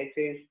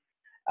 1980s,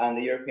 and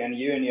the European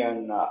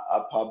Union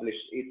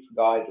published its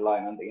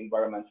guideline on the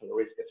environmental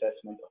risk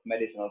assessment of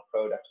medicinal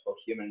products for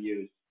human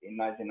use in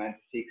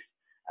 1996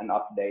 and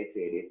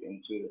updated it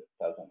in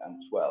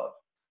 2012.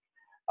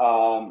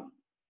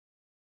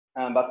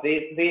 But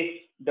these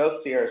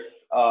dossiers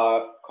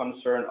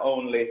concern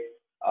only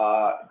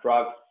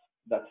drugs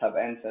that have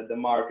entered the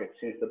market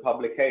since the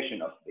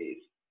publication of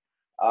these.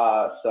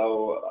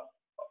 So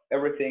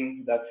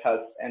everything that has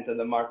entered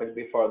the market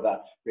before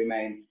that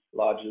remains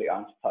largely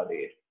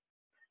unstudied.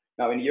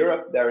 Now in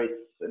Europe, there is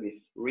this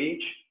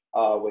REACH,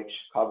 which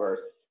covers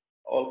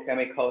all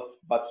chemicals,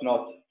 but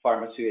not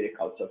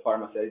pharmaceuticals. So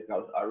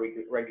pharmaceuticals are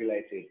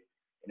regulated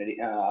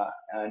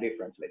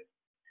differently.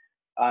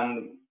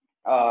 And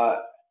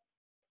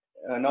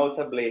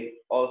notably,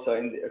 also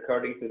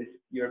according to this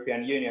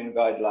European Union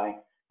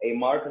guideline, a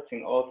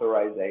marketing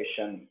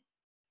authorization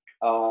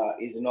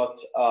is not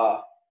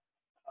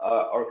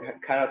or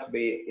cannot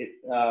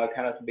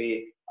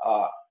be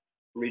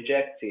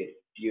rejected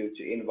due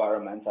to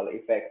environmental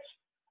effects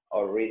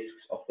or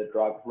risks of the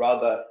drug.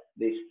 Rather,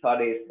 the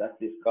studies that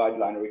this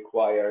guideline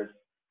requires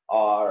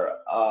are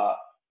a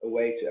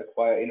way to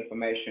acquire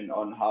information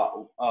on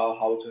how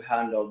to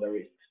handle the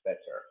risks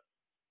better.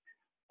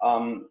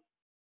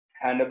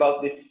 And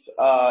about this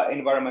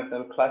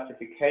environmental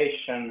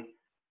classification,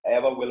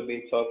 Eva will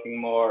be talking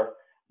more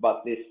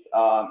about this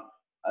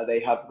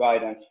they have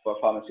guidance for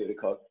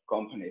pharmaceutical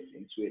companies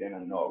in Sweden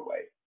and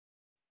Norway.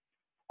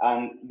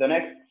 And the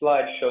next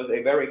slide shows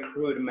a very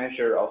crude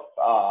measure of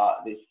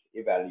this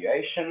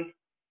evaluation.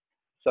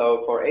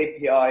 So for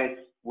APIs,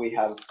 we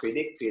have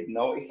predicted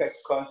no effect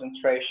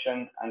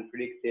concentration and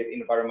predicted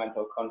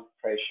environmental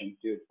concentration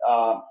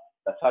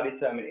that are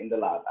determined in the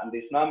lab. And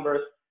these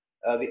numbers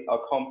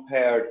are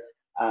compared,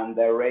 and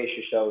their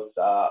ratio shows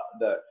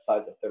the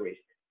size of the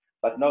risk.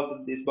 But note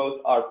that these both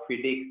are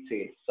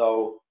predicted.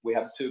 So we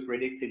have two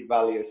predicted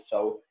values,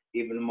 so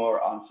even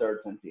more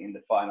uncertainty in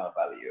the final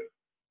value.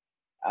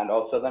 And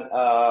also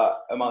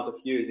the amount of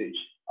usage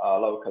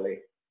locally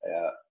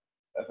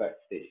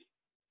affects this.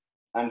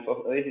 And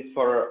this is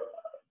for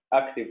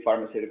active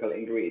pharmaceutical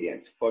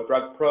ingredients. For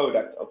drug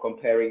products or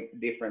comparing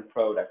different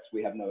products,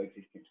 we have no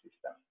existing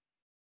system.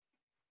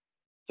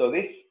 So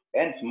this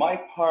ends my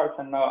part,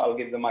 and now I'll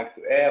give the mic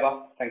to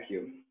Eva. Thank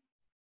you.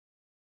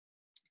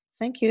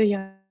 Thank you,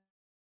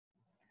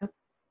 Jaakko.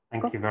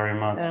 Thank you very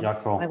much,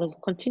 Jaakko. I will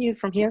continue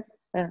from here.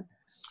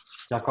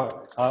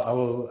 Jaakko, I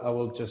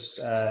will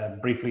just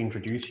briefly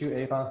introduce you,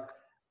 Eva,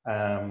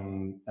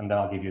 and then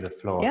I'll give you the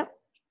floor. Yeah.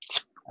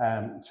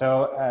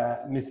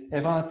 Ms.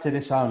 Eva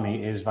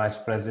Teresalmi is Vice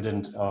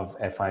President of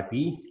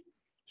FIP.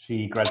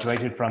 She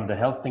graduated from the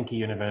Helsinki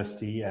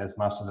University as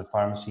Masters of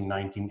Pharmacy in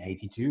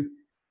 1982,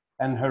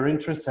 and her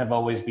interests have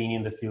always been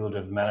in the field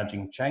of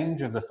managing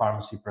change of the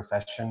pharmacy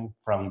profession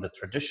from the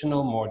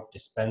traditional, more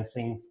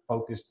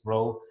dispensing-focused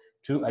role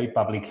to a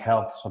public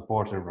health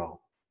supporter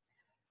role.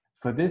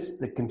 For this,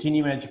 the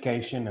continuing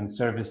education and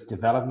service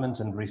development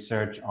and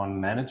research on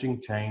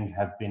managing change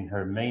have been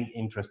her main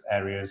interest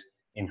areas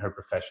in her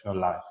professional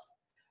life.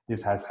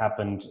 This has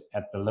happened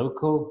at the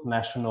local,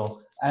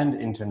 national, and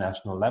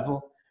international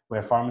level,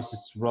 where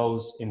pharmacists'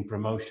 roles in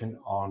promotion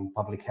on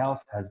public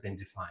health has been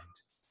defined.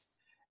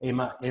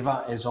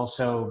 Eva has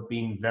also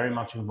been very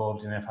much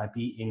involved in FIP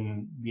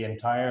in the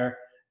entire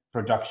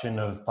production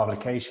of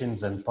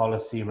publications and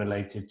policy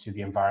related to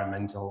the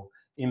environmental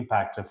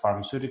impact of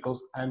pharmaceuticals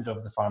and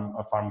of the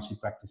pharmacy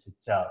practice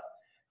itself,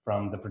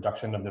 from the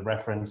production of the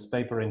reference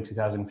paper in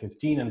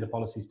 2015 and the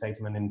policy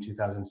statement in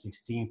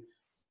 2016.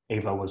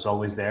 Eva was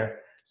always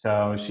there,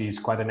 so she's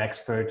quite an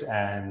expert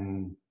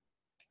and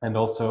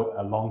also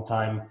a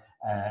long-time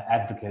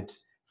advocate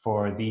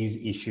for these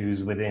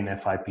issues within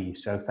FIP.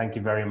 So thank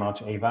you very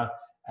much, Eva,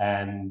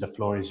 and the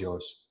floor is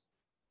yours.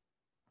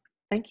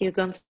 Thank you,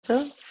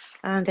 Gonzo,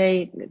 and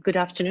a good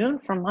afternoon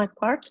from my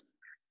part.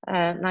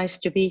 Nice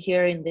to be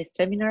here in this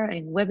seminar,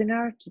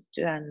 webinar,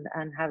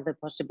 and have the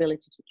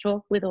possibility to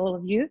talk with all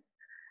of you.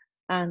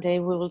 And we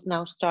will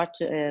now start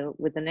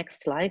with the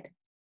next slide.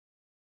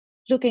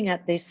 Looking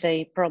at this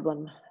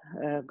problem,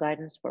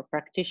 guidance for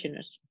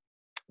practitioners.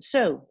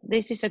 So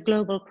this is a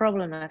global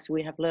problem, as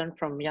we have learned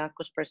from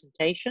Jaakko's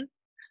presentation.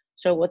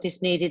 So what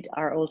is needed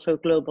are also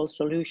global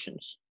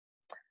solutions.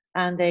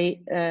 And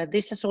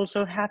this has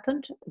also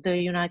happened. The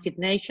United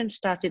Nations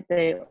started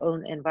their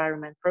own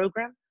environment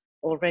program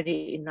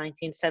already in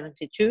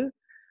 1972,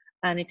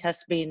 and it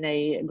has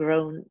been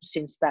grown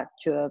since that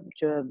to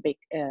a big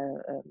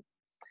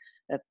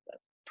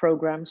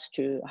programs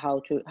to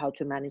how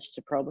to manage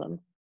the problem.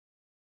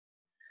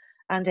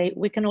 And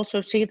we can also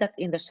see that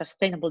in the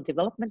Sustainable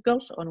Development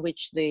Goals, on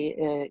which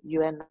the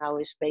UN now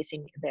is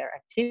basing their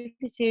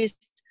activities,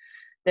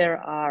 there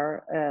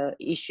are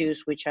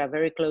issues which are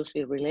very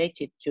closely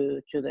related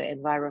to the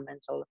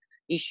environmental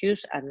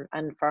issues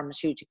and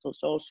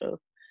pharmaceuticals also.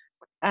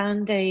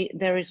 And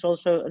there is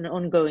also an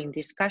ongoing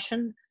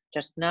discussion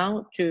just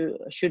now to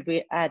should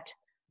we add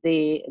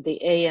the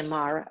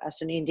AMR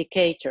as an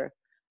indicator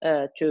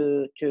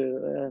to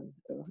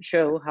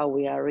show how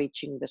we are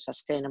reaching the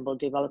Sustainable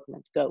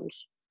Development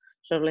Goals.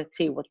 So let's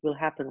see what will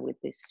happen with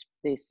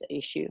this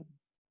issue.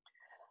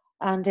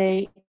 And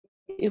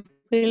if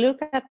we look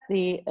at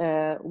the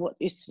what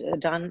is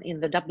done in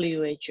the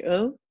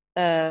WHO,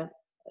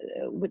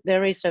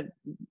 there is a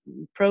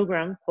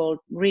program called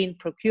Green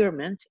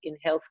Procurement in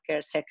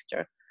healthcare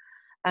sector,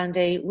 and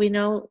we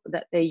know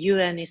that the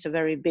UN is a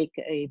very big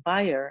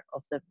buyer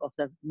of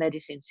the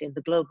medicines in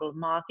the global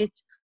market.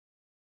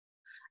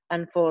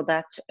 And for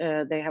that,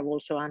 they have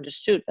also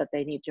understood that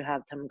they need to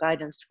have some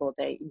guidance for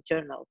their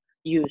internal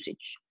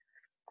usage.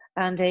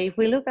 And if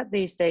we look at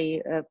these,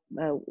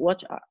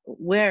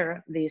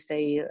 where these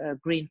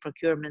green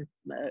procurement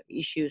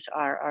issues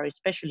are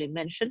especially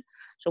mentioned,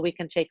 so we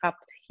can take up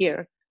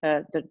here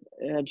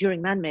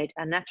during man-made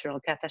and natural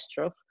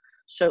catastrophe.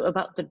 So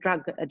about the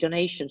drug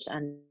donations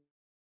and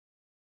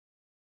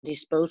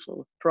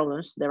disposal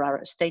problems, there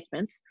are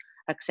statements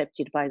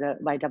accepted by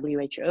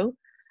WHO.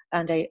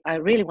 And I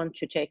really want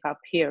to take up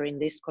here in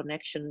this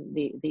connection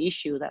the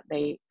issue that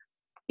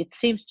it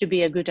seems to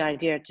be a good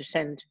idea to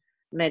send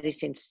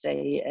medicines to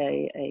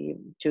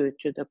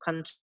the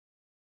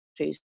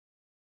countries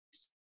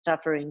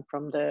suffering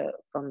from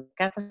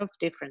catastrophe,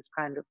 different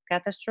kind of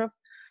catastrophe.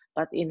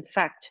 But in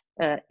fact,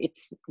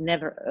 it's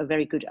never a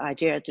very good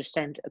idea to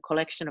send a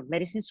collection of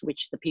medicines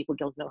which the people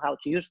don't know how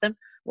to use them,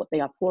 what they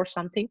are for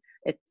something,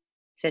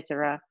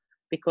 etc.,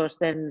 because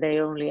then they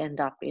only end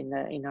up in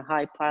a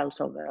high piles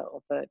of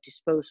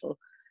disposal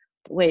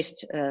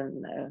waste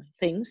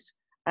things,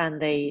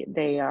 and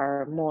they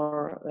are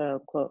more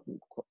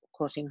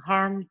causing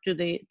harm to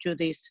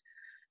these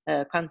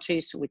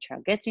countries which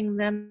are getting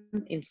them,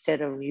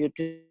 instead of you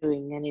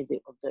doing any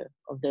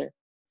of the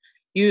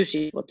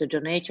usage what the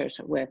donators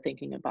were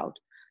thinking about.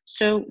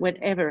 So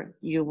whenever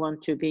you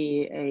want to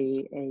be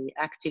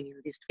acting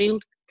in this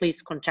field,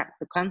 please contact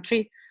the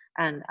country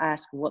and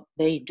ask what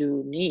they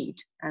do need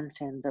and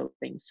send those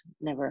things.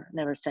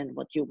 Never send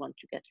what you want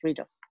to get rid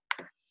of.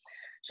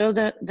 So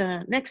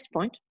the next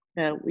point,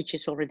 which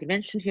is already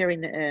mentioned here,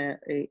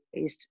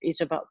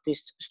 is about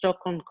this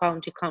Stockholm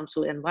County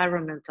Council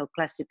environmental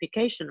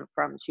classification of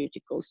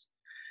pharmaceuticals.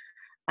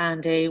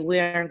 And we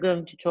are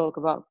going to talk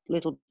about a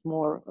little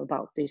more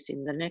about this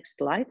in the next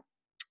slide.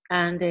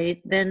 And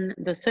then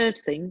the third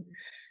thing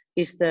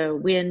is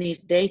the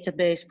Viennese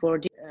database for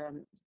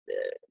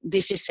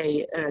this is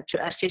to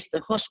assist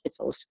the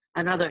hospitals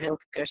and other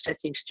healthcare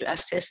settings to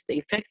assess the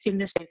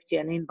effectiveness, safety,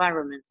 and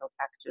environmental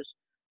factors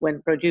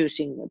when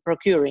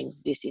procuring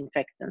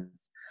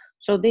disinfectants.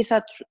 So these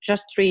are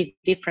just three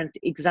different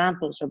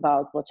examples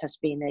about what has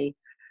been a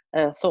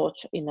thought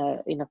in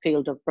a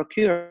field of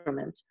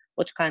procurement,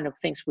 what kind of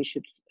things we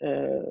should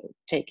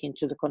take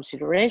into the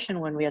consideration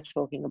when we are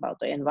talking about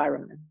the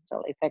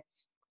environmental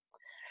effects.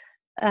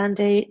 And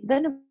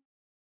then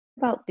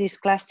about these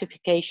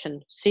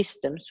classification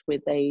systems,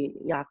 which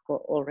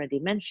Jaakko already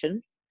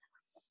mentioned,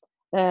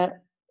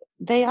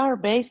 they are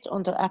based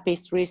on the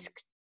API's risk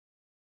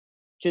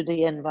to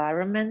the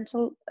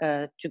environmental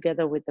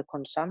together with the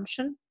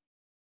consumption.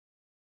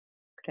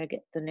 Could I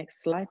get the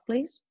next slide,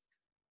 please?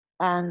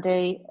 And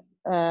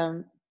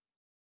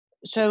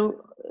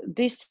so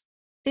this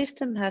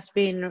system has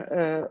been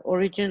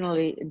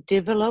originally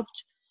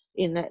developed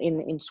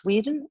in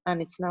Sweden,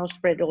 and it's now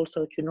spread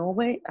also to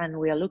Norway, and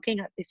we are looking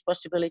at this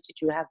possibility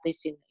to have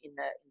this in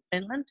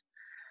Finland.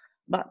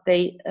 But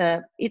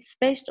it's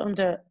based on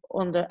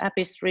the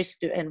API's risk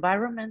to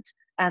environment,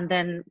 and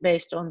then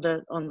based on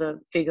the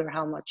figure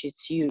how much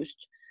it's used.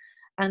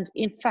 And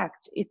in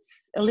fact,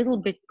 it's a little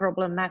bit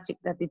problematic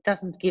that it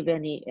doesn't give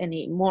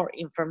any more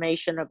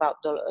information about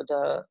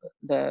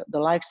the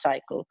life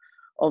cycle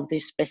of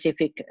this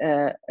specific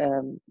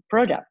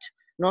product.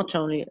 Not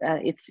only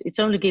it's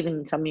only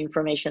giving some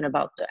information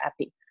about the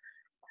API,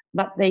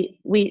 but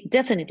we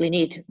definitely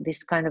need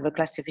this kind of a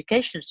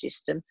classification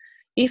system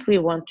if we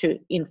want to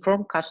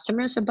inform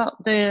customers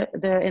about the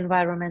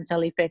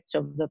environmental effects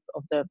of the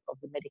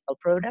medical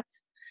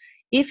products.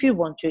 If we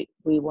want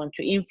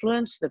to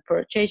influence the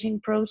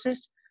purchasing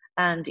process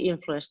and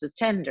influence the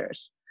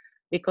tenders,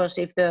 because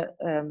if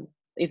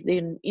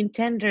in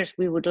tenders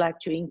we would like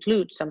to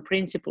include some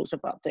principles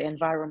about the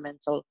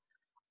environmental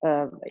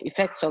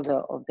effects of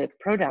the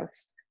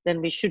products,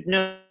 then we should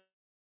know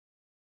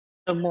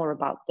more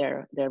about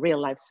their real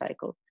life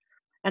cycle.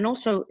 And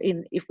also,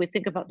 if we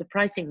think about the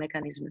pricing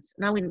mechanisms,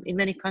 now in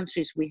many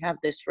countries we have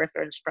this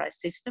reference price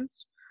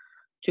systems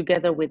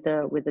together with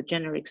the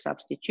generic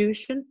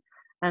substitution,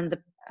 and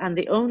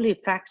the only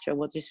factor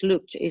what is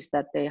looked is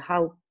that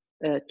how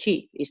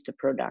cheap is the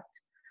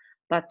product,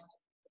 but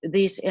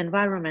these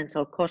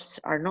environmental costs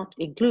are not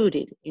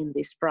included in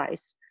this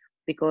price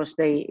because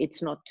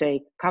it's not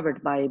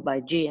covered by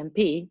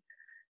GMP.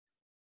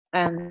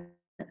 And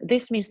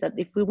this means that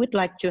if we would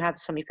like to have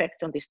some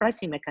effect on these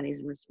pricing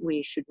mechanisms,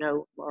 we should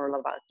know more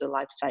about the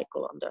life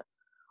cycle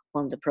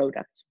on the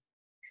product.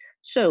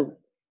 So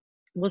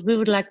what we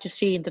would like to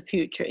see in the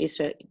future is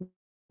a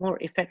more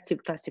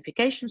effective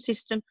classification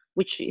system,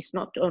 which is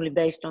not only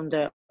based on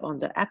the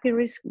API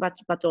risk,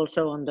 but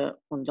also on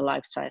the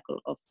life cycle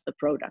of the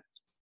product.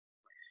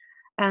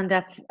 And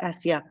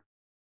as Jaakko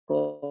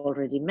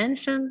already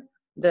mentioned,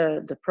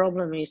 the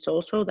problem is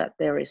also that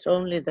there is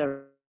only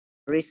the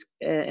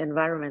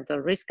environmental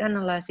risk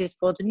analysis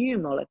for the new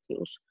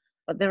molecules,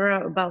 but there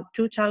are about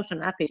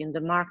 2,000 APIs in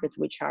the market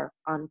which are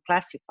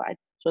unclassified.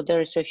 So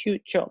there is a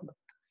huge job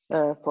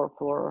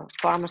for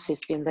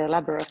pharmacists in their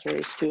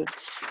laboratories to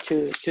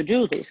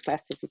do these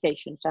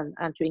classifications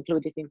and to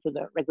include it into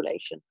the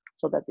regulation,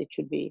 so that it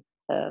should be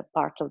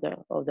part of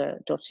the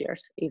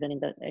dossiers, even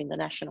in the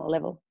national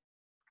level.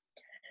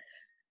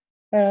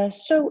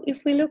 So if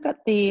we look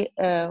at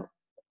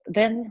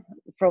then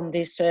from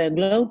this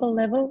global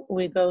level,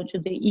 we go to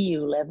the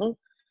EU level.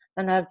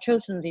 And I've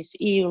chosen this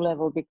EU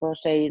level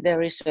because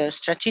there is a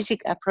strategic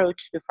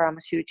approach to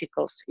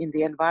pharmaceuticals in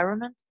the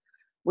environment,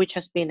 which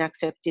has been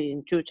accepted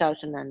in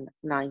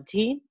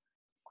 2019,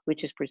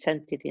 which is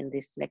presented in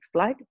this next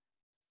slide.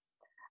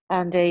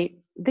 And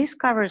this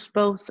covers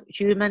both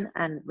human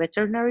and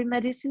veterinary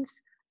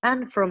medicines,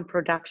 and from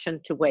production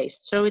to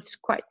waste. So it's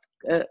quite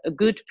a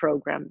good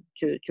program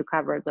to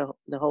cover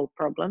the whole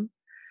problem.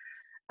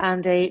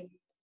 And in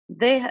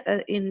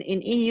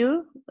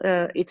EU,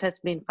 it has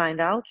been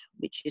found out,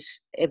 which is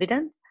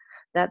evident,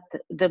 that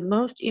the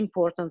most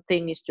important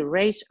thing is to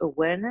raise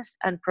awareness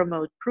and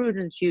promote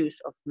prudent use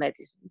of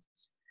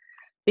medicines.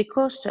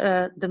 because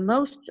the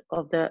most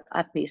of the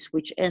APIs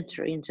which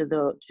enter into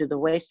the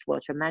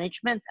wastewater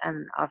management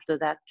and after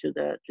that to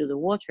the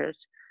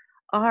waters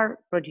are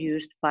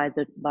produced by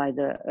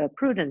the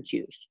prudent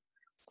use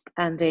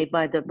and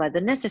by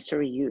the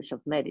necessary use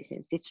of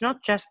medicines. It's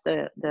not just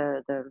the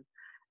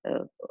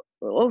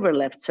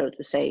overleft, so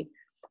to say,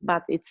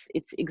 but it's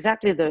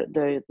exactly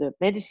the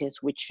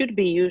medicines which should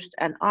be used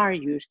and are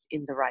used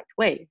in the right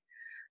way.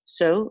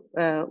 So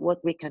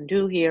what we can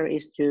do here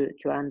is to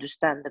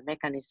understand the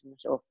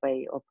mechanisms of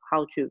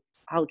how to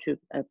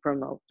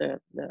promote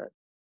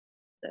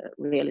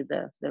really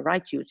the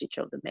right usage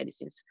of the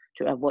medicines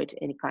to avoid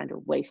any kind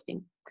of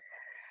wasting.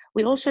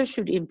 We also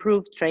should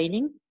improve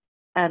training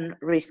and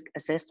risk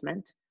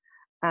assessment,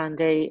 and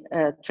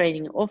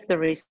training of the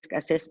risk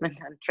assessment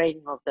and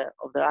training of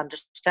the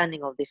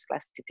understanding of this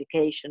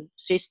classification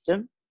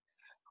system.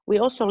 We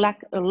also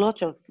lack a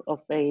lot of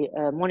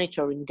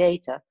monitoring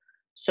data.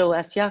 So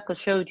as Jaakko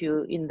showed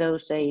you in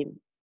those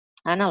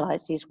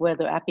analyses where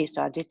the APIs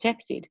are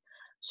detected,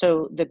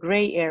 so the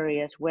gray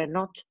areas were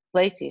not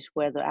places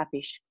where the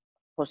APIs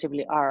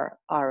possibly are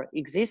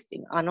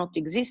not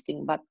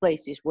existing, but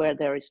places where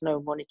there is no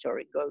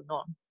monitoring going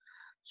on.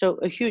 So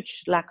a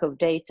huge lack of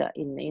data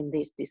in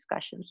these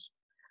discussions.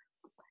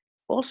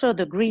 Also,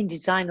 the green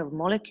design of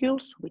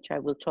molecules, which I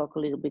will talk a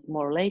little bit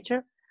more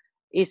later,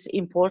 is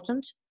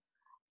important.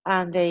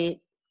 And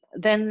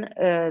then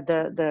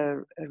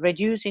the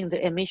reducing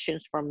the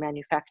emissions from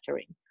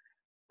manufacturing.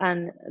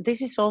 And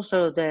this is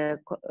also the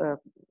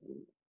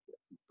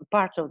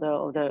part of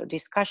the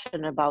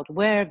discussion about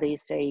where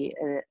these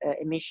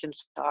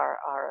emissions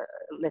are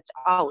let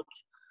out.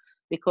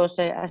 Because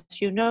as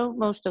you know,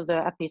 most of the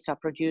APIs are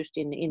produced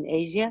in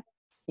Asia,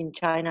 in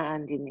China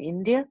and in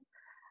India.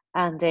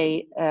 And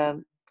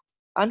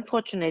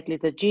unfortunately,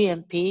 the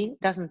GMP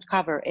doesn't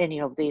cover any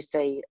of these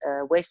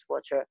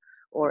wastewater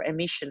or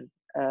emission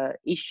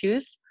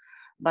issues.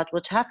 But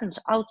what happens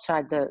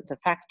outside the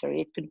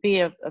factory, it could be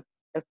a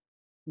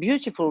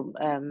beautiful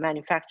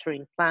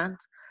manufacturing plant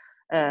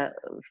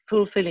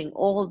fulfilling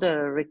all the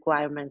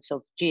requirements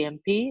of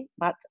GMP,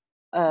 but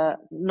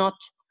not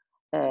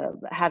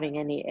having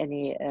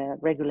any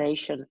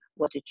regulation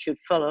what it should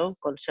follow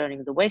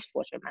concerning the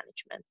wastewater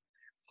management.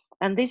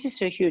 And this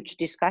is a huge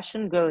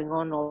discussion going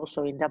on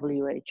also in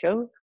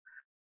WHO,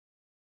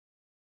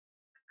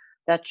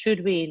 that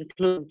should we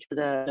include to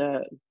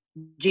the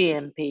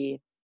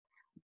GMP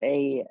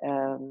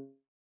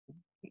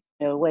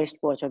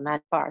wastewater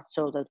management part,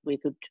 so that we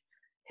could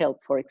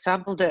help, for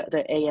example,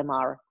 the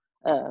AMR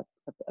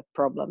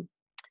problem.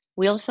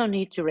 We also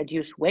need to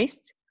reduce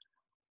waste.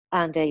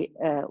 And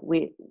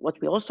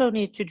what we also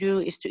need to do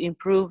is to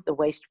improve the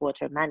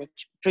wastewater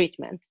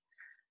treatment.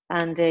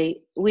 And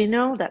we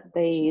know that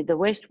the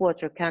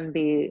wastewater can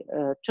be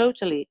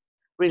totally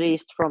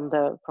released from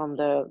the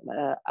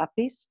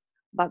APIs,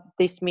 but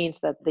this means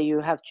that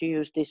you have to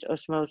use this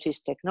osmosis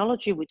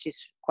technology, which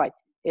is quite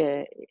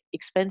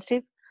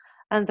expensive.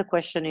 And the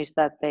question is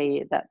that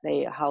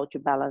how to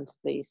balance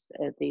these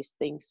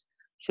things.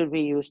 Should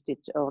we use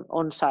it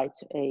on-site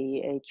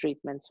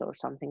treatments or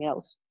something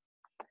else?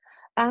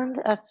 And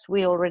as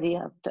we already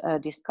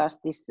have discussed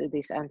this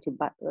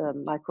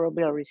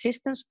antimicrobial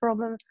resistance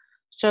problem,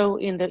 so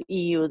in the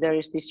EU there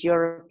is this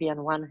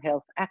European One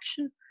Health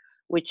Action,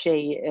 which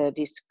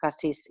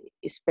discusses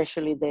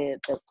especially the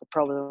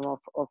problem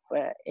of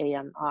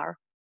AMR.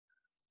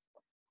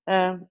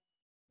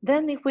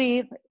 Then if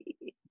we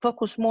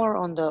focus more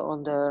on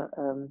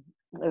the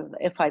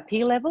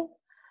FIP level,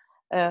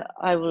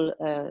 I will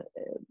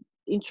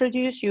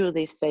introduce you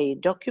this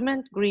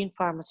document, Green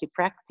Pharmacy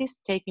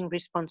Practice, Taking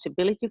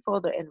Responsibility for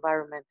the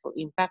Environmental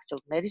Impact of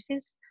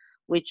Medicines,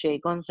 which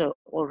Gonzo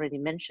already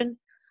mentioned.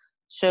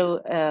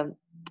 So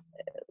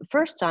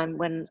first time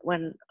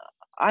when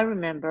I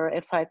remember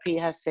FIP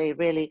has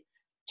really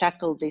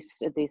tackled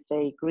this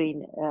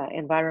green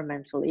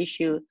environmental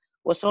issue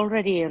was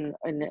already in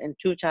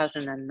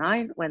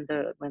 2009 when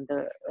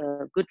the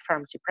Good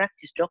Pharmacy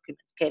Practice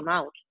document came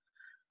out.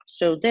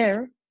 So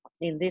there,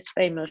 in this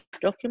famous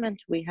document,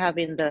 we have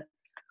in the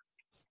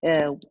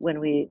when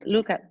we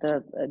look at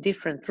the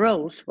different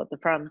roles what the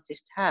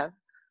pharmacists have.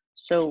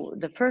 So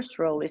the first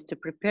role is to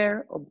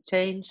prepare,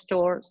 obtain,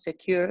 store,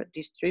 secure,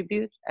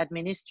 distribute,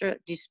 administer,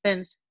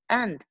 dispense,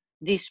 and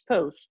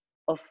dispose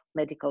of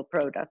medical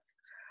products.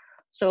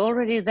 So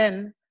already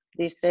then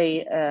this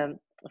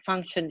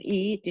function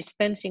E,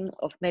 dispensing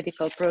of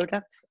medical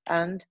products,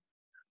 and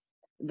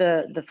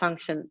the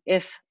function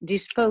F,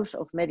 dispose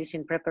of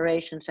medicine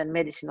preparations and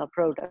medicinal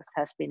products,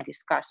 has been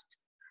discussed.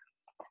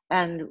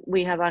 And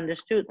we have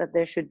understood that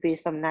there should be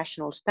some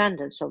national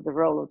standards of the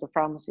role of the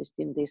pharmacist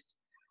in this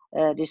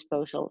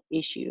disposal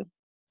issue.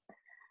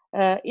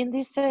 In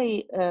this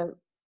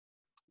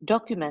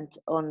document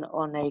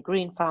on a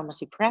green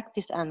pharmacy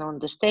practice and on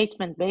the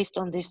statement based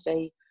on this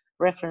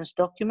reference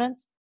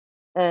document,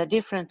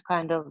 different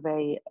kind of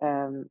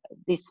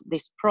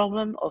this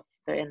problem of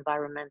the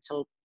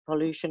environmental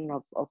pollution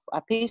of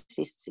APIs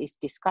is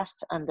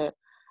discussed, and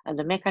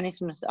the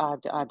mechanisms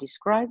are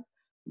described.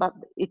 but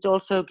it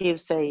also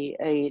gives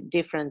a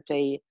different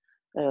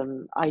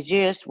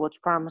ideas what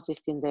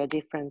pharmacists in their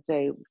different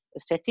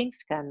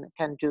settings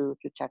can do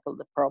to tackle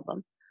the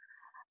problem.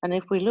 And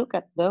if we look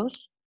at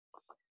those,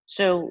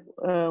 so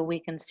we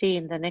can see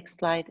in the next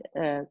slide,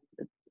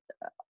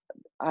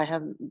 I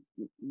have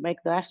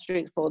make the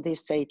asterisk for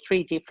this, say,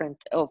 4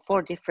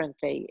 different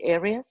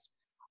areas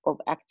of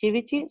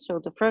activity. So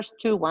the first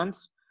 2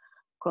 ones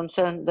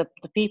concern the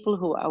people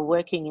who are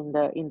working in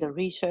the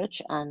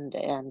research and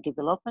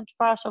development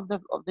phase of the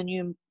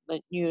new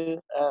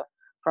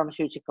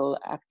pharmaceutical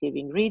active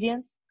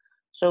ingredients.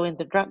 So in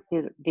the drug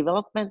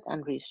development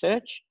and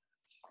research,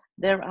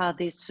 there are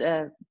these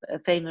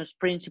famous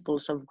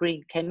principles of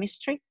green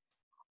chemistry,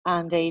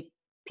 and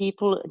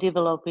people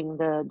developing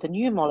the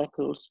new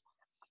molecules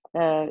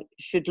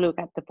should look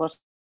at the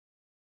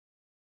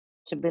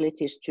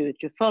possibilities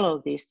to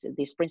follow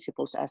these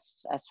principles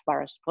as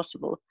far as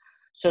possible.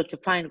 So to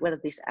find whether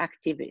these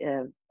active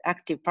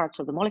parts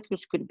of the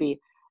molecules could be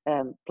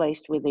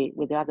placed with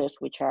the others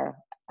which are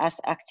as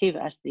active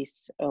as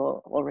these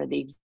already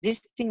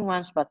existing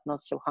ones, but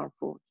not so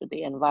harmful to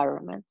the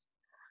environment.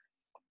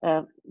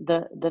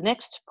 The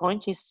next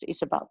point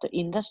is about the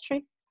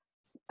industry,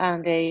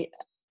 and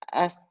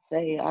as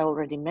I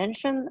already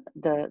mentioned,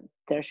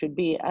 there should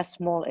be as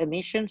small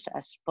emissions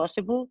as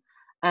possible,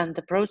 and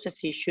the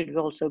processes should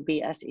also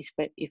be as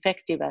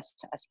effective as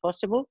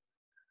possible.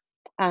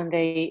 And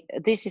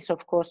this is,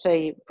 of course,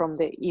 even from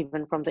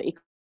the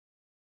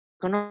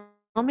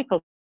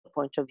economical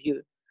point of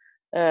view,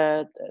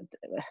 a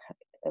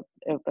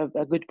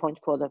good point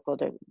for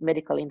the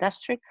medical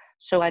industry.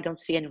 So I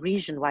don't see any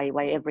reason why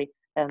every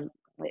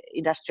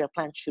industrial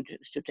plant should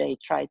they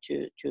try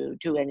to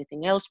do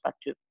anything else but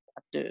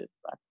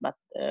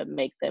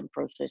make them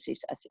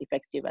processes as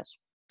effective as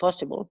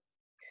possible.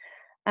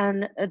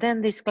 And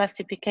then this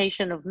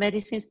classification of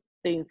medicines,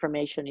 the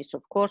information is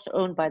of course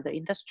owned by the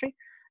industry,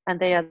 and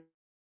they are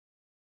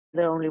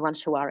the only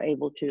ones who are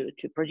able to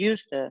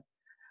produce the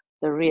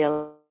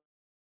real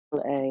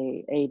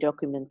a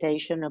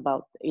documentation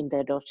about in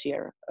their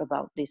dossier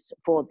about this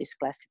for this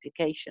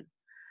classification.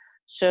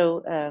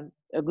 So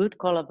a good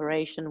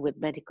collaboration with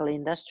medical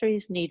industry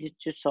is needed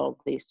to solve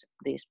these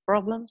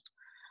problems.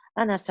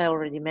 And as I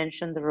already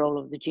mentioned, the role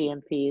of the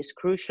GMP is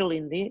crucial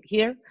in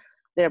here.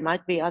 There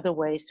might be other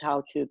ways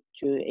how to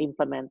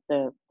implement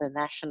the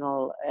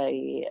national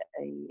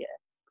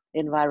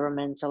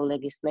environmental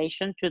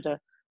legislation to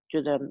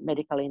the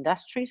medical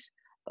industries,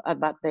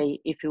 but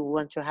if you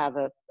want to have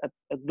a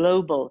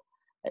global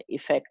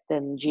effect,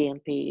 then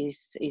GMP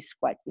is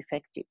quite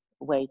effective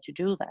way to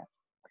do that.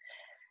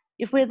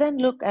 If we then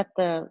look at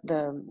the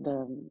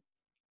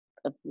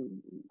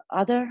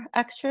other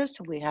actors,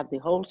 we have the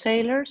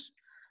wholesalers.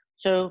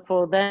 So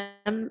for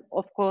them,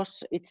 of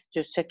course, it's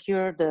to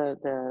secure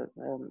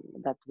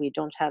that we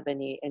don't have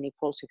any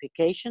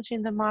falsifications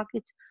in the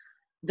market.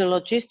 The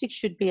logistics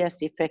should be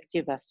as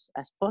effective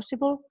as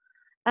possible,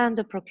 and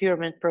the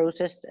procurement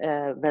process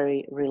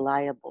very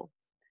reliable.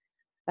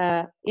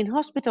 In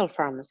hospital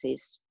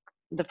pharmacies,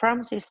 the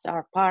pharmacists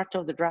are part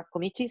of the drug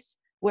committee's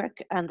work,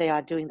 and they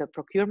are doing the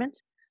procurement.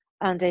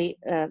 And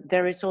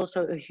there is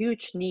also a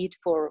huge need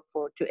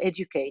to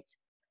educate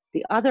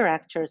the other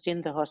actors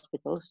in the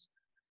hospitals.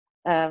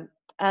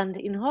 And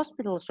in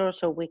hospitals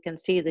also, we can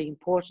see the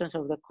importance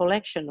of the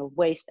collection of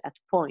waste at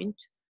point.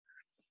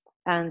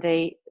 And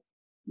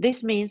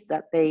this means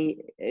that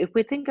if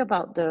we think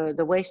about the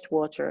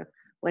wastewater,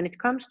 when it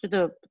comes to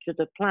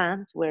the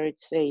plant where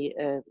it's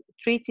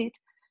treated,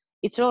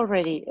 it's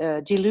already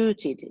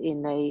diluted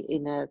in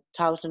a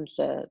thousand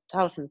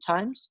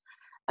times,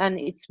 and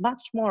it's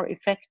much more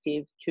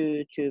effective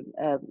to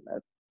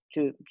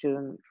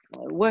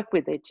work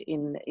with it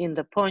in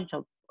the point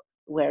of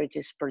where it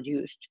is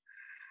produced.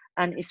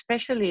 And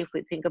especially if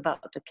we think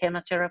about the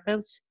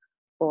chemotherapeutes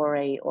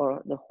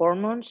or the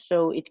hormones,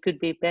 so it could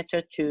be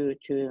better to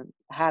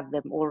have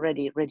them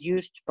already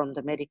reduced from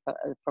the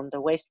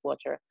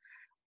wastewater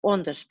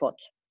on the spot.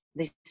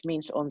 This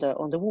means on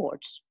the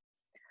wards.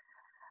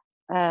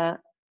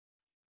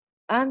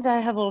 And I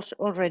have also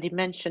already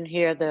mentioned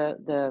here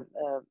the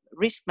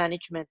risk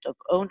management of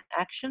own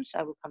actions.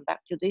 I will come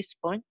back to this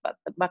point,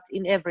 but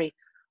in every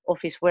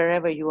office,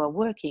 wherever you are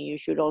working, you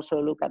should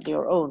also look at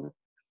your own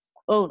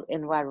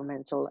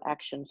environmental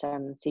actions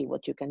and see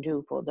what you can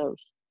do for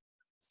those.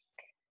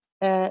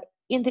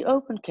 In the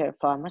open care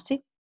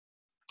pharmacy,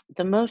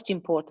 the most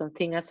important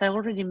thing, as I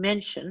already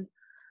mentioned,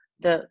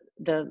 the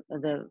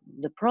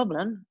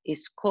problem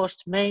is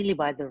caused mainly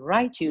by the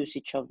right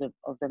usage of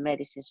the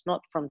medicines,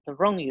 not from the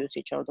wrong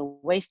usage or the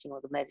wasting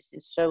of the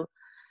medicines. So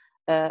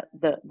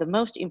the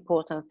most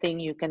important thing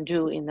you can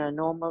do in a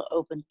normal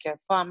open care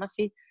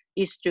pharmacy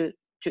is to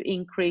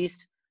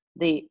increase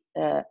the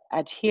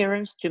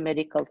adherence to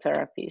medical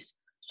therapies,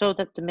 so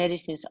that the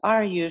medicines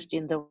are used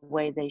in the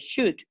way they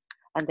should,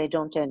 and they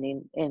don't end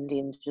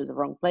into the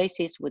wrong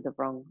places with the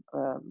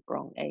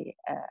wrong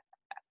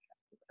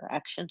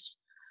actions.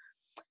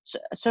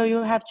 So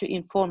you have to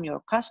inform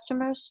your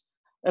customers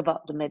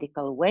about the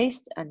medical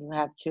waste, and you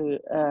have to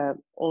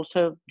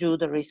also do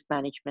the risk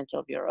management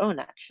of your own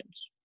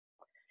actions.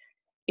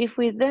 If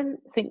we then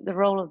think the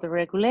role of the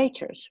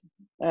regulators,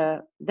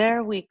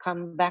 there we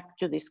come back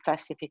to this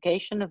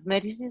classification of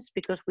medicines,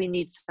 because we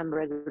need some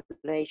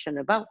regulation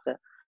about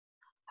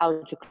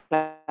how to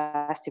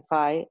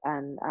classify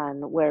and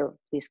where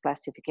these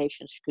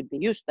classifications could be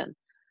used then.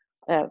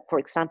 For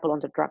example, on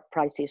the drug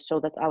prices, so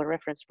that our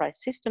reference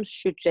price systems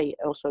should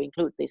also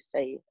include this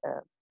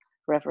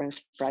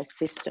reference price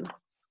system.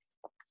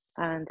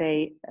 And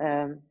the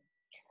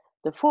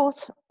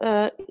fourth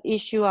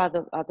issue are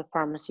the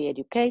pharmacy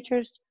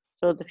educators.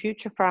 So the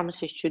future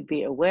pharmacists should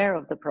be aware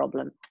of the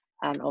problem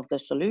and of the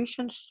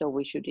solutions. So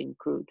we should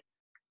include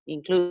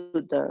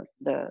the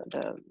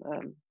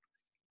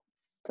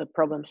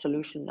problem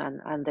solution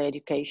and the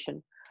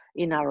education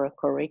in our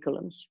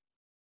curriculums.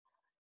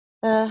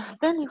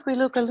 Then if we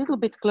look a little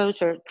bit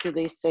closer to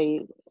these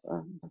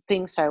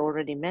things I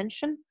already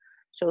mentioned.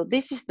 So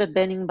this is the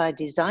Benning by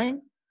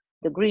design,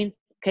 the green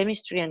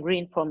chemistry and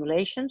green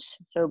formulations.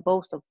 So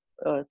both of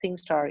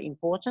things are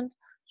important.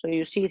 So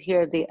you see it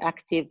here, the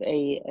active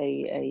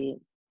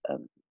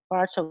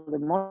parts of the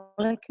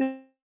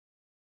molecules.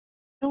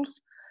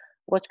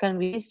 What can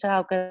we use?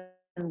 How can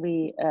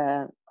we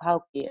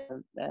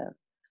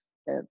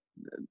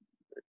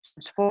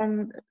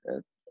transform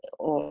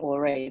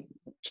or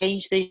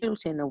change the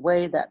use in a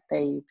way that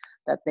they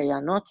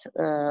are not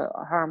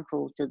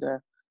harmful to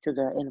the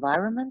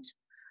environment.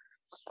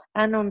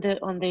 And on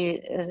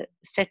the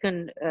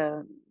second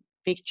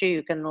picture,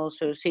 you can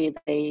also see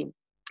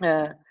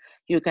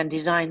you can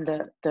design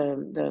the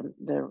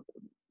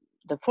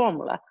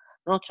formula,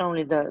 not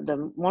only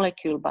the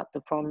molecule but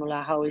the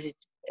formula. How is it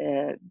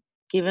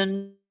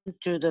given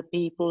to the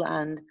people,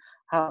 and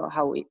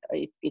how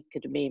it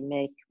could be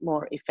made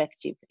more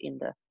effective in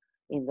the.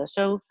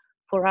 So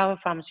for our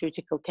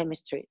pharmaceutical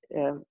chemistry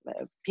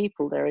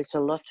people, there is a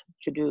lot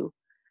to do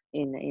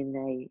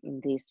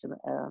in this,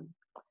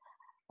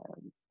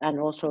 and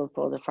also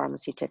for the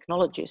pharmacy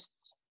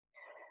technologists.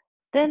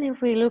 Then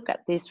if we look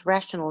at this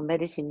rational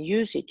medicine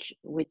usage,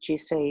 which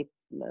is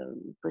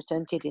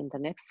presented in the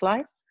next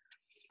slide.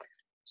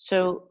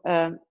 So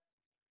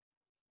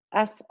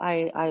as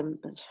I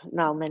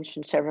now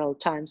mentioned several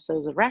times,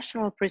 so the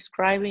rational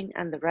prescribing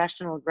and the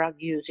rational drug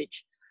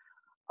usage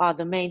are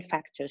the main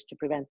factors to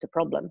prevent the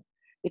problem,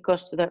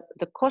 because the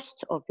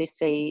cost of this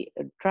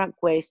drug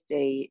waste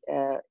is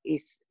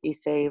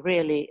a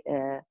really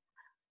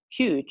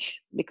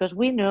huge, because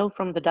we know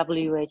from the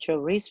WHO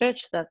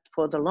research that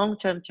for the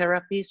long-term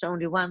therapies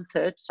only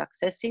 1/3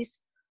 successes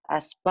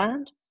as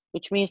planned,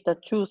 which means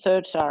that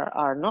 2/3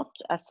 are not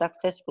as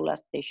successful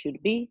as they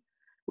should be,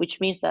 which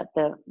means that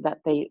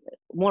they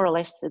more or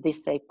less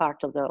this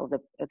part of the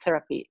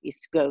therapy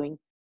is going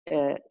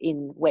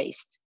in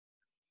waste.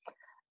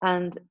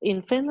 And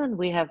in Finland,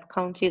 we have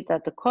counted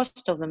that the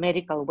cost of the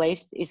medical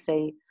waste is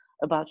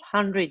about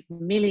 100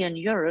 million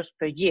euros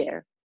per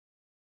year.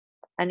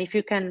 And if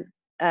you can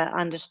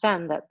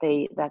understand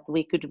that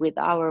we could, with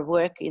our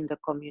work in the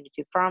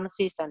community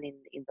pharmacies and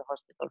in the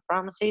hospital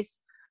pharmacies,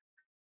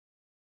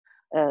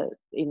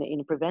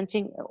 in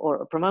preventing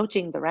or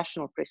promoting the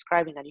rational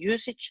prescribing and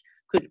usage,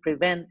 could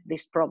prevent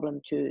this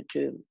problem to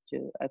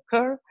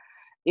occur,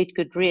 it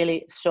could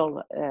really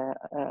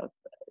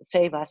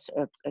save us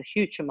a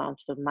huge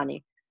amount of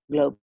money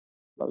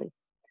globally.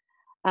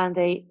 And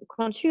the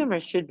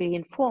consumers should be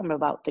informed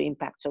about the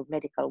impacts of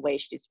medical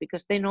wastes,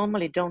 because they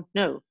normally don't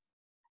know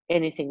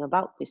anything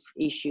about this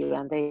issue,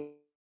 and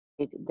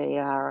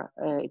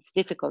it's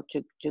difficult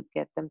to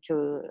get them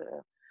to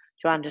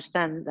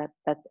understand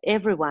that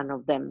every one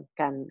of them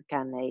can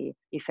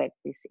affect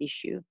this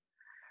issue.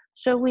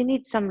 So we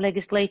need some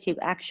legislative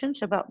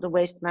actions about the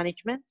waste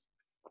management,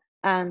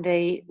 and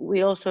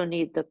we also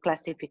need the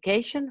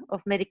classification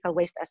of medical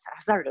waste as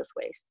hazardous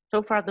waste.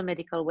 So far, the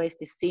medical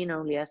waste is seen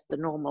only as the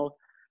normal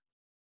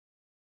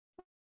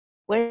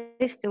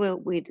waste.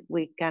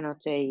 We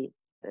cannot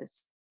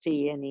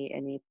see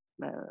any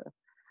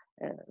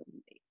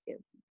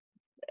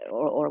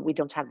or we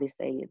don't have this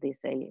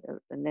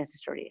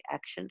necessary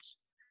actions.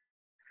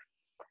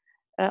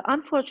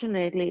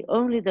 Unfortunately,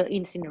 only the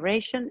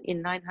incineration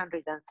in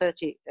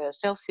 930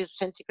 Celsius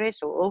centigrade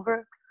or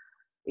over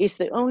is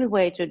the only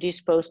way to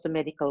dispose the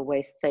medical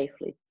waste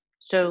safely.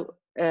 So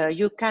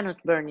you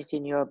cannot burn it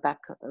in your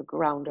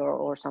background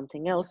or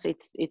something else.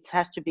 It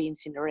has to be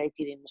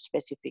incinerated in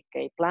specific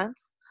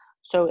plants.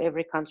 So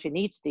every country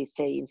needs these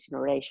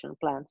incineration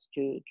plants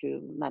to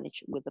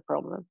manage with the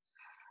problem.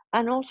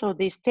 And also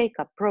these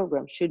take-up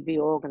programs should be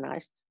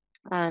organized.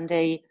 And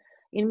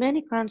in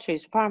many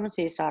countries,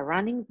 pharmacies are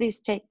running these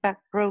take-back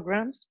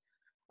programs,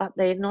 but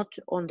they're not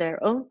on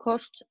their own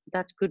cost.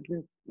 That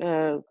couldn't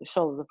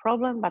solve the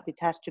problem, but it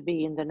has to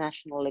be in the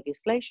national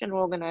legislation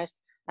organized,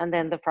 and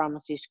then the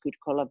pharmacies could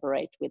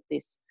collaborate with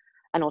this,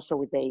 and also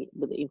with the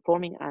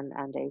informing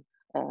and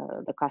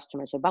the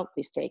customers about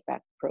these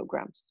take-back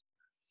programs.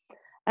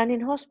 And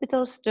in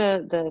hospitals,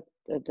 the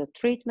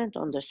treatment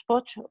on the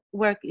spot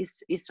work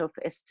is of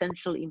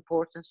essential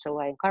importance. So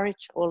I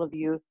encourage all of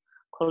you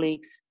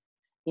colleagues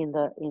in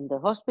the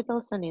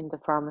hospitals and in the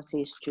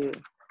pharmacies to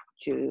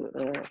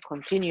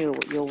continue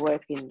your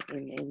work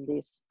in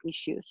these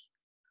issues.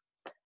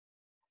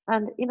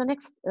 And in the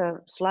next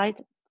slide,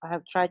 I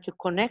have tried to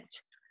connect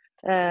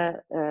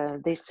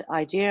this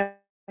idea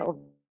of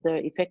the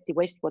effective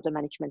wastewater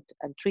management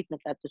and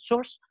treatment at the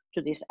source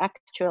to this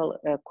actual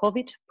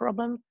COVID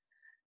problem.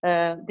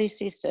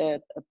 This is a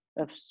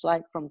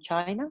slide from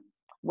China,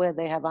 where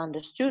they have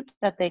understood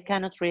that they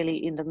cannot really,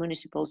 in the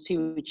municipal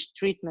sewage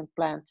treatment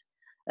plant,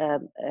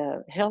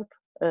 help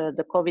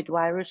the COVID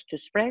virus to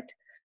spread,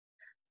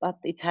 but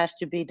it has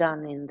to be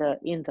done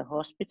in the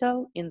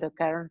hospital, in the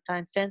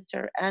quarantine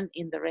center, and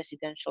in the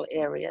residential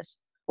areas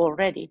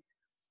already,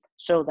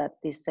 so that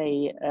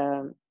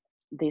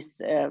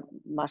this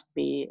must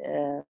be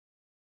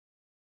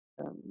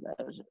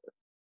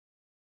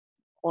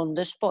on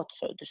the spot,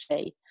 so to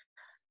say.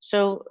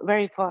 So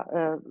very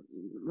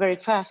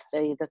fast,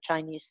 the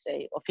Chinese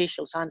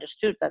officials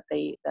understood that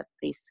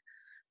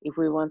if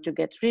we want to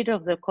get rid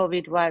of the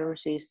COVID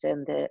viruses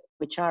and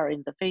which are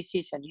in the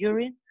feces and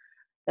urine,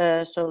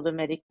 so the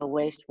medical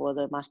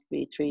wastewater must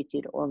be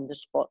treated on the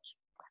spot.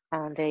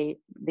 And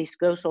this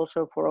goes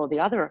also for all the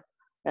other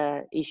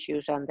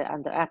issues and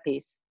the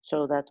APIs,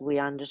 so that we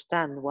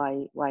understand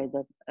why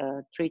the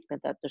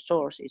treatment at the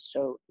source is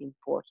so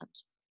important.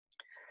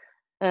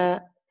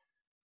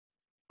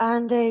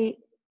 And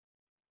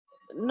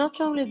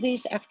not only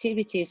these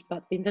activities,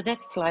 but in the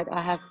next slide,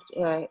 I have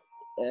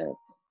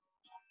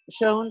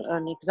shown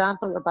an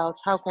example about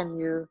how can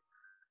you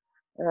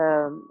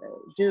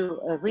do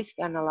a risk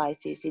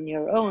analysis in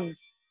your own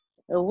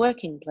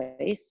working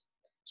place,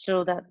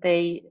 so that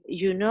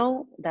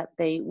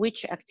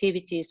which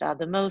activities are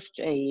the most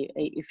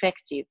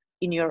effective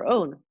in your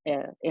own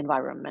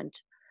environment.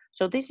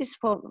 So this is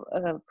from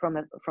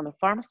a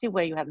pharmacy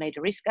where you have made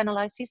a risk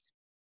analysis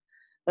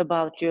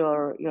about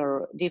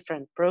your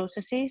different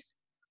processes,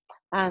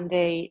 and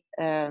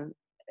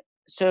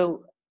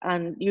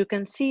and you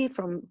can see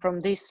from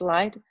this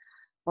slide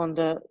on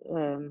the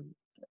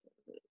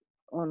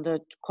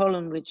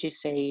column, which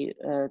is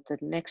the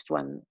next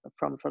one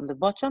from the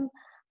bottom,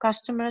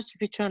 customers'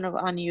 return of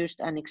unused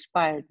and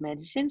expired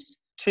medicines,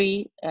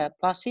 3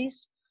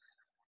 pluses.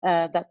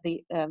 That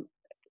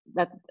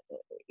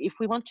if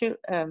we want to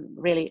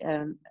really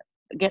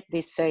get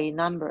this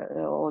number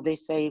or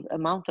this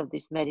amount of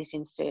these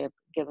medicines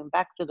given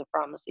back to the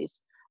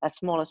pharmacies as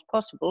small as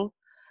possible,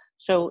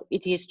 so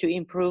it is to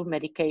improve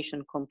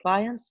medication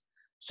compliance,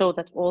 so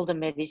that all the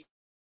medicines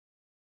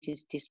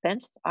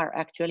dispensed are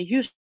actually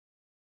used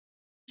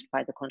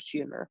by the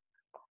consumer.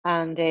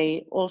 And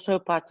also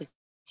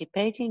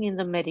participating in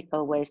the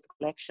medical waste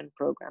collection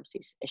programs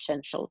is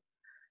essential.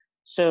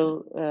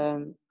 So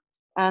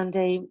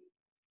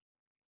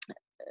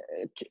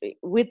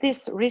with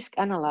this risk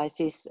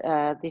analysis,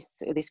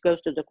 this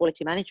goes to the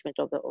quality management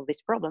of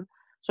this problem.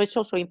 So it's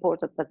also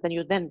important that when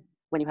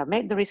you have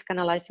made the risk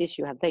analysis,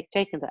 you have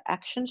taken the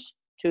actions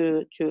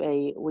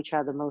which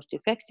are the most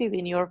effective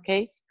in your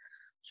case.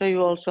 So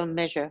you also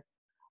measure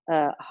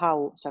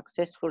how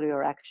successful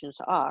your actions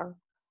are.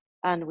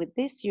 And with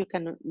this, you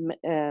can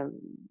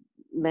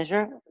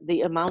measure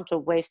the amount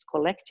of waste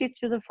collected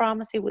to the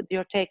pharmacy with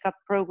your take-up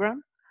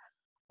program.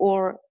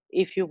 Or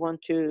if you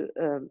want to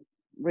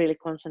really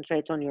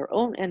concentrate on your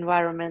own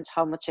environment,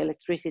 how much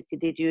electricity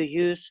did you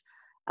use,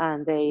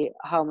 and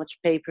how much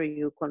paper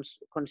you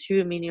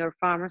consume in your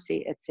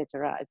pharmacy,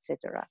 etc.,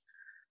 etc.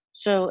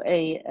 So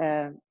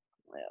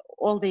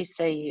all these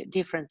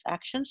different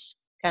actions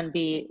can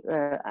be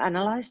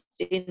analyzed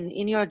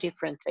in your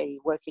different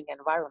working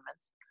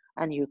environments,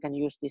 and you can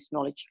use this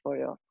knowledge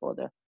to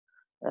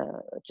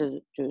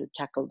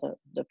tackle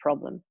the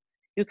problem.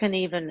 You can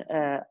even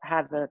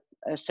have a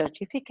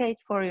certificate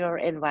for your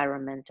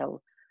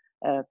environmental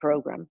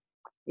program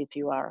if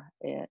you are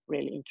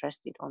really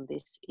interested on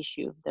this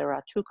issue. There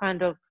are 2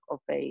 kinds of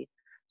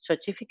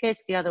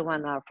certificates. The other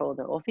one are for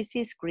the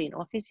offices, green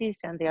offices,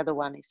 and the other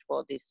one is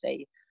for this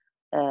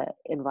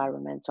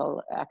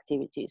environmental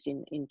activities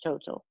in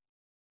total.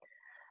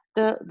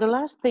 The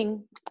last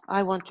thing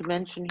I want to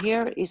mention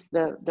here is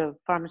the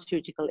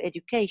pharmaceutical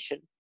education.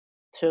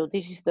 So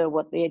this is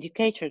what the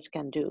educators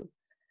can do.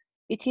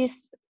 It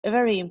is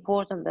very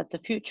important that the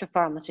future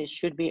pharmacists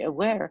should be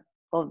aware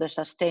of the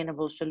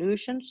sustainable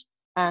solutions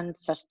and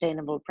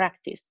sustainable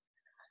practice.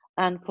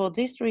 And for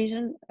this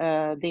reason,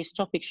 these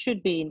topics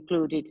should be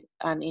included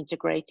and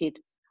integrated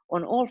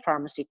on all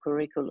pharmacy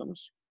curriculums.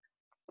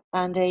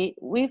 And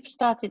we've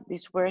started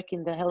this work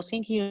in the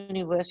Helsinki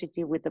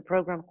University with a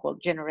program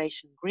called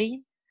Generation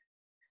Green.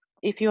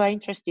 If you are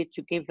interested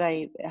to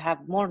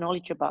have more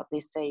knowledge about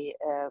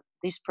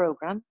this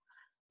program,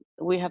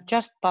 we have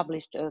just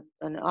published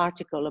an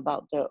article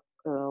about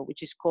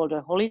which is called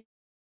a holistic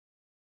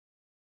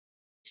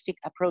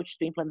approach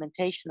to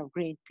implementation of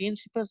green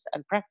principles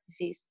and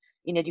practices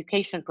in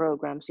education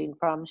programs in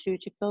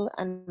pharmaceutical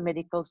and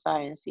medical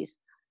sciences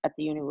at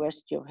the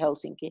University of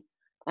Helsinki.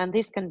 And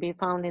this can be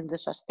found in the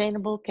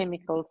Sustainable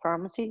Chemical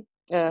Pharmacy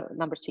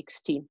number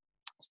 16.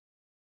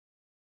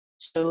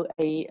 So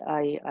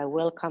I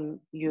welcome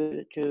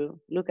you to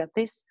look at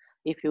this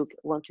if you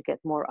want to get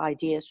more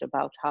ideas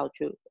about how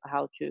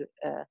to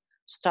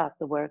start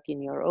the work in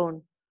your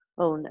own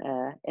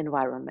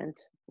environment,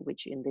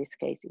 which in this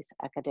case is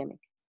academic.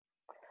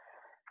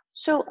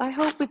 So I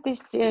hope with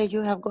this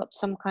you have got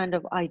some kind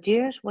of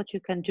ideas what you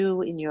can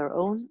do in your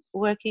own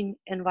working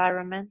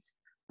environment.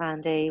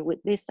 And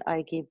with this,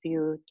 I give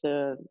you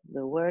the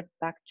word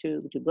back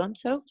to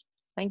Gonzo.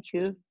 Thank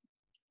you.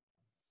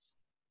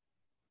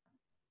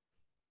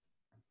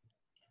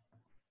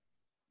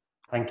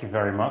 Thank you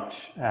very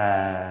much.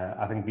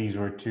 I think these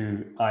were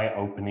two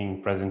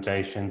eye-opening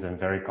presentations and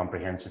very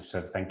comprehensive.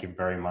 So thank you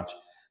very much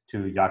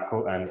to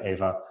Jaakko and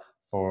Eva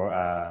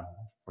for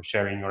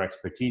sharing your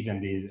expertise and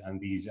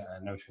these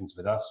notions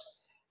with us.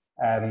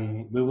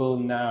 We will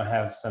now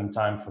have some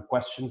time for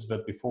questions,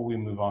 but before we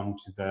move on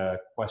to the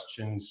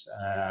questions,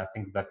 I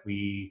think that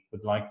we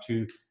would like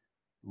to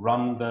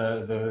run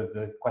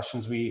the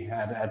questions we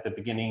had at the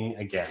beginning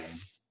again,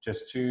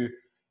 just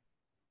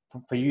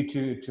for you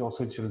to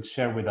also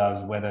share with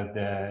us whether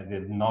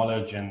the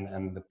knowledge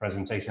and the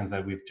presentations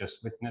that we've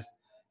just witnessed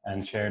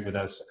and shared with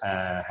us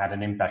had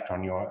an impact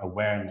on your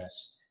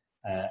awareness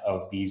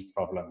of these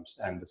problems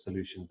and the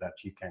solutions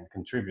that you can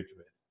contribute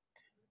with.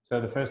 So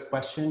the first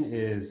question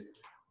is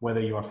whether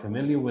you are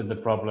familiar with the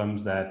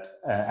problems that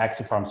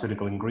active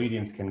pharmaceutical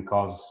ingredients can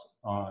cause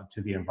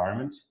to the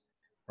environment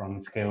from a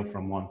scale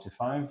from 1 to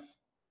 5.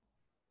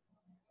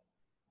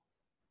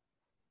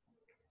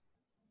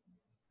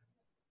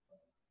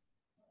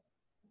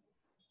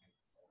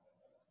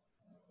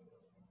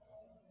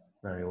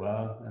 Very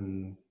well.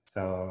 And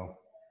so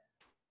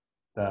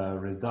the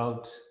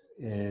result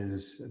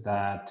is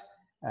that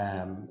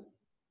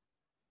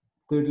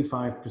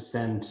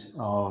 35%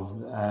 of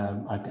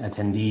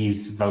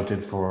attendees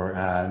voted for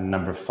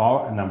number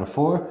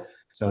four.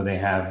 So they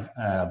have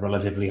a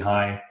relatively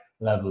high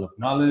level of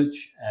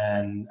knowledge,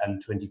 and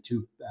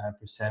 22%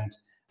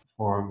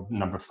 for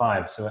number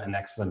 5. So an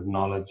excellent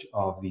knowledge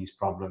of these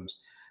problems.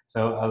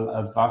 So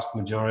a vast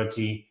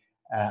majority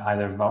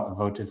either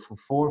voted for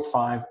 4,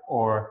 5,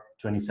 or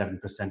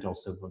 27%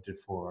 also voted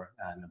for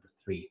number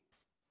 3.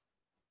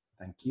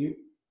 Thank you.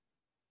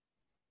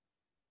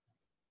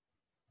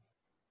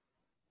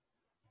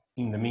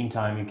 In the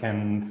meantime, you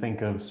can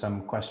think of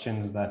some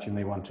questions that you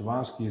may want to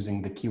ask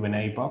using the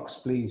Q&A box,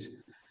 please.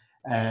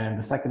 And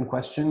the second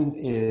question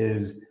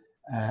is,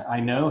 I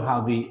know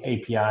how the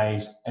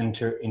APIs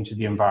enter into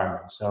the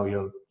environment. So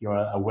your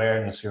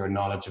awareness, your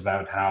knowledge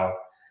about how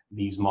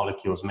these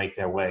molecules make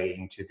their way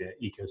into the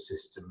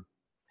ecosystem.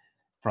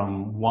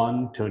 From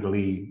 1,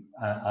 totally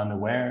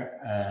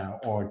unaware,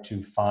 or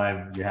to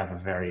 5, you have a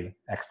very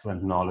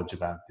excellent knowledge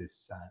about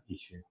this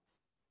issue.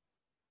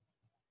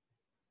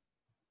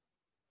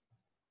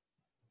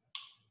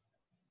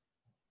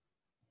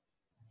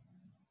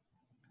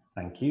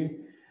 Thank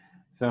you.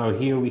 So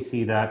here we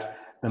see that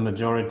the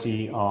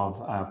majority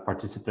of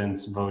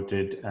participants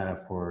voted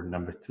for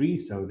number 3.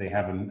 So they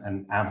have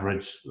an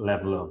average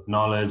level of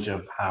knowledge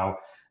of how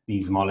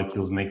these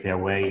molecules make their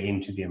way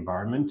into the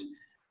environment.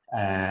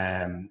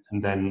 And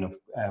then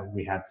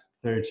we had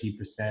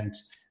 30%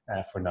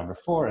 for number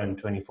 4 and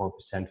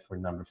 24% for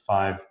number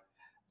 5.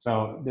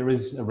 So there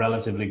is a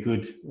relatively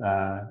good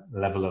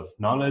level of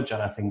knowledge,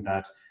 and I think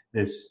that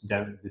this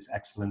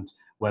excellent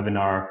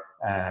webinar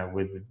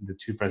with the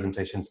 2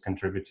 presentations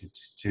contributed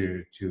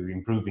to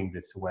improving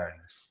this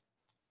awareness.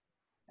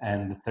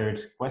 And the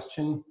third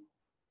question.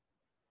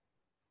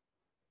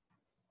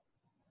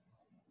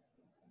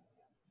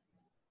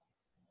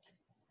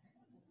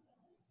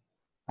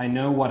 I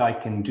know what I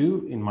can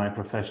do in my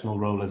professional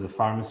role as a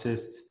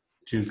pharmacist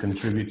to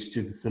contribute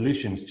to the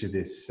solutions to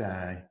this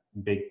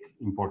big,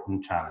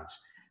 important challenge.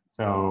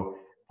 So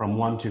from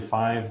 1 to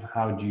 5,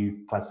 how do you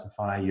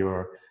classify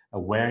your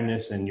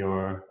awareness and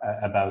your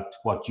about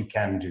what you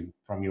can do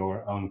from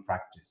your own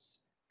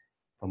practice?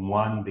 From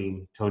 1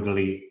 being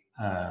totally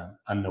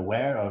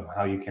unaware of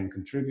how you can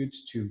contribute,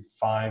 to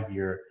 5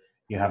 you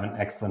have an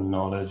excellent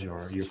knowledge,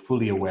 or you're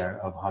fully aware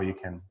of how you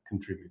can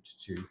contribute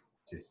to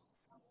this.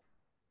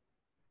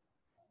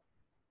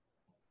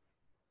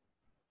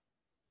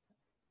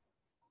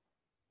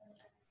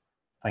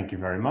 Thank you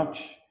very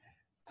much.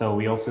 So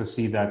we also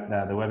see that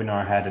the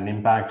webinar had an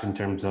impact in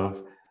terms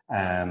of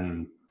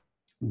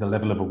the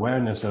level of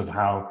awareness of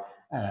how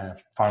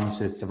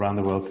pharmacists around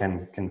the world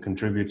can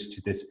contribute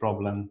to this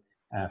problem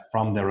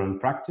from their own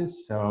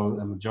practice. So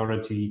a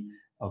majority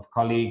of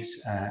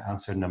colleagues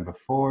answered number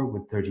 4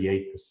 with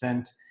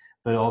 38%,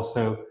 but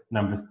also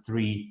number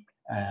 3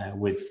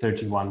 with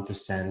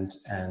 31%,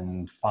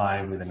 and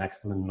 5 with an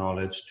excellent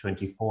knowledge,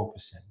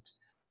 24%.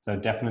 So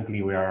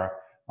definitely we are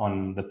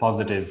on the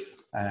positive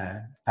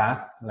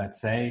path,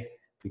 let's say,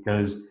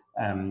 because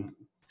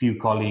few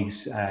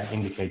colleagues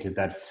indicated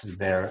that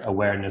their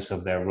awareness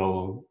of their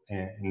role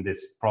in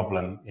this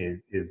problem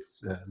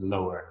is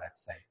lower,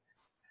 let's say.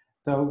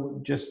 So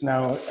just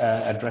now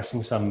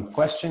addressing some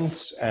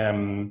questions,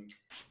 and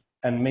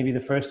maybe the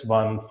first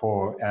one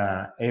for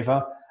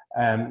Eva.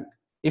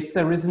 if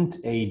there isn't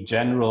a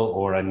general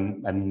or a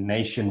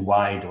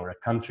nationwide or a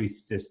country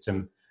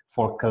system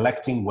for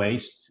collecting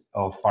waste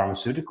of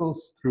pharmaceuticals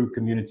through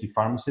community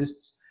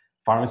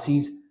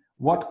pharmacies,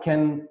 what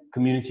can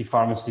community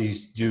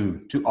pharmacies do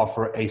to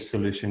offer a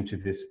solution to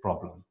this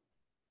problem?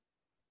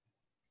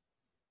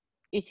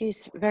 It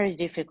is very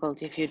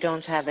difficult if you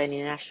don't have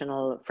any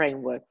national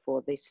framework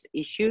for this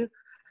issue.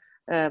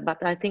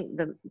 But I think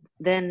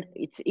then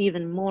it's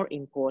even more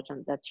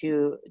important that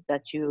you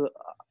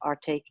are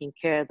taking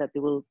care that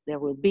there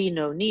will be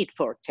no need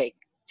for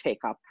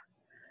take up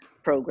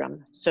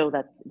program, so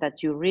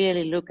that you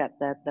really look at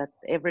that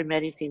every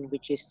medicine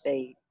which is,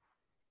 say,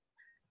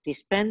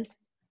 dispensed,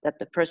 that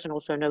the person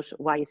also knows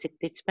why is it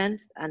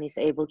dispensed and is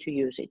able to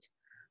use it,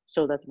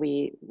 so that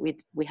we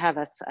have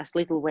as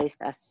little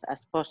waste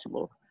as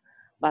possible.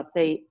 But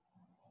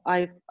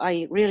I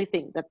really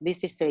think that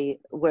this is a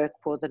work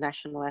for the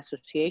national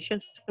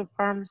associations of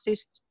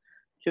pharmacists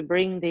to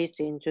bring this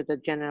into the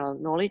general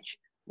knowledge.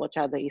 What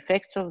are the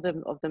effects of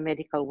the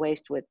medical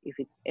waste if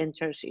it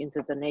enters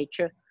into the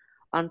nature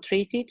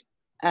untreated,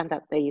 and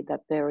that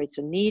there is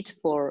a need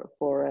for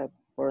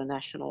a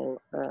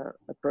national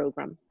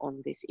program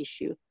on this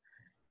issue,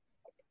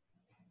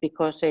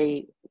 because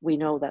we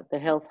know that the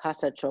health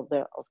hazards of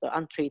the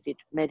untreated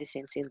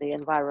medicines in the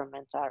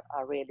environment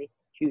are really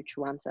huge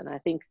ones, and I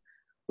think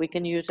we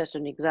can use as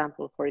an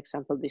example, for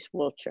example, this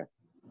vulture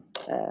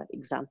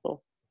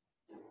example.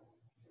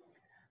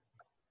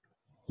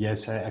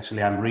 Yes,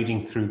 actually, I'm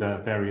reading through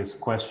the various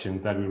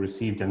questions that we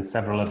received, and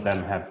several of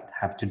them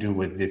have to do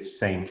with this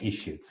same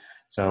issue.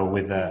 So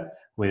with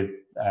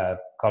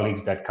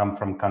colleagues that come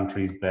from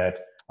countries that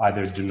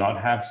either do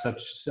not have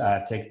such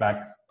take-back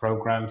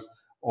programs,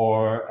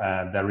 or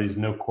there is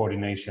no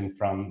coordination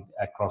from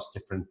across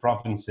different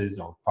provinces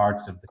or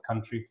parts of the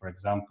country, for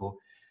example.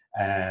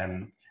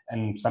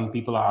 And some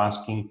people are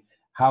asking,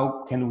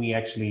 how can we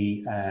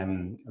actually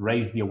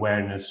raise the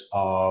awareness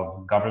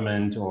of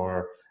government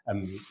or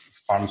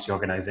pharmacy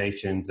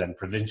organizations and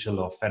provincial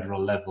or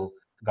federal level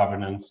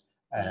governance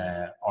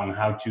on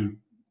how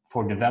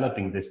for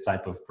developing this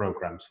type of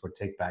programs for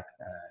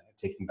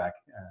taking back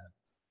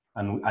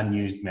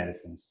unused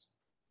medicines?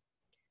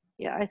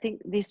 Yeah, I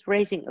think this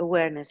raising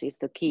awareness is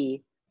the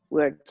key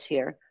word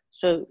here.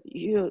 So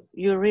you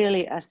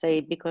really,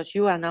 because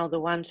you are now the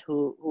ones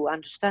who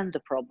understand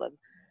the problem,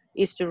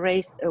 is to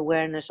raise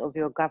awareness of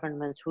your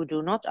governments who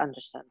do not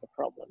understand the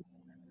problem.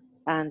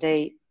 And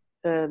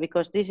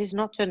because this is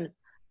not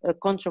a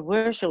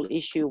controversial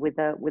issue with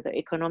the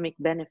economic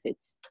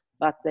benefits,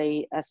 but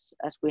as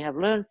we have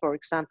learned, for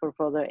example,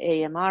 for the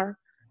AMR,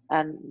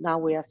 and now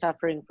we are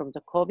suffering from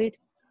the COVID.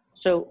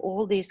 So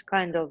all these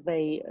kind of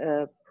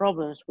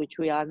problems which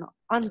we are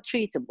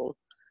untreatable.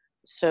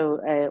 So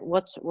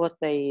what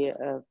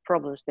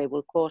problems they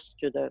will cause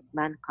to the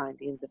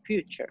mankind in the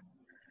future,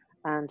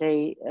 and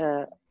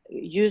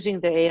using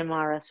the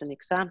AMR as an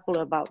example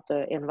about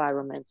the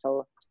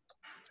environmental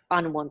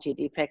unwanted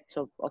effects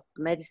of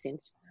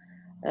medicines,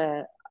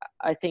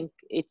 I think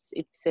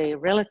it's a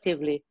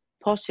relatively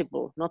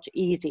possible, not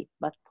easy,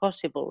 but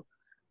possible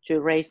to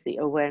raise the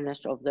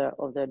awareness of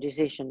the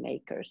decision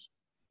makers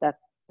that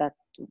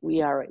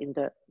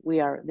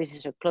this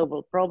is a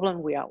global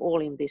problem. We are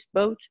all in this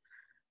boat,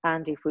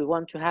 and if we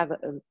want to have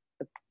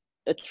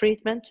a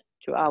treatment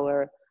to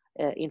our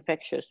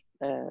infectious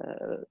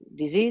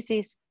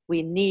diseases,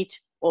 we need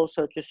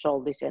also to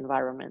solve this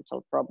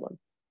environmental problem.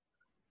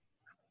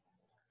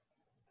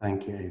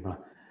 Thank you, Eva.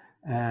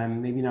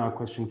 Maybe now a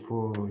question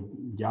for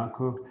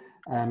Jaakko.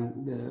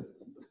 The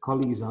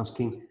colleague is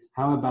asking,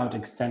 how about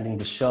extending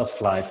the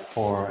shelf life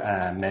for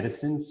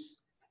medicines,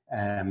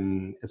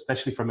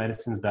 especially for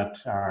medicines that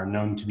are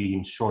known to be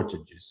in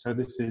shortages? So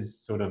this is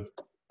sort of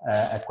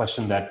a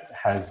question that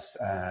has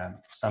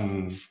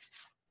some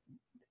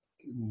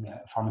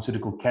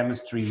pharmaceutical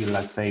chemistry,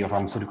 let's say, or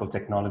pharmaceutical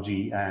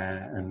technology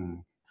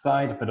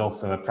side, but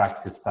also a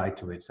practice side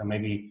to it. So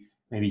maybe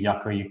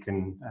Jaakko, you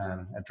can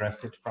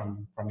address it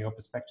from your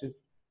perspective.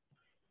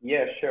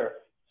 Yeah, sure.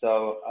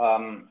 So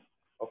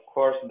of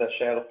course, the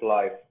shelf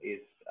life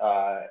is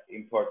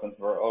important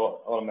for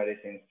all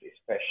medicines,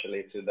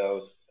 especially to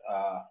those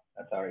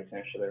that are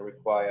essentially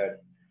required.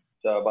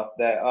 So, but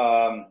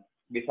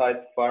besides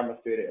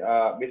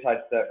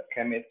the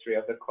chemistry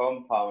of the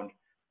compound,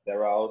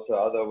 there are also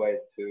other ways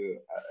to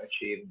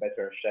achieve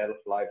better shelf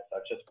life,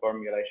 such as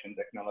formulation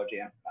technology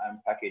and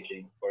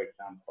packaging, for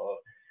example.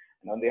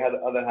 And on the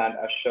other hand,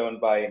 as shown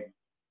by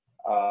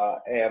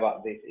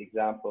Eva, these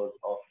examples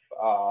of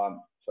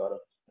sort of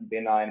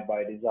benign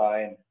by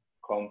design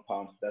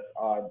compounds that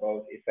are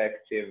both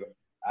effective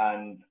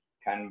and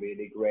can be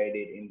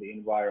degraded in the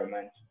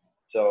environment.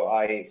 So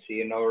I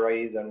see no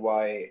reason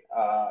why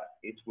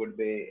it would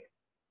be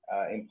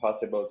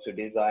impossible to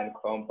design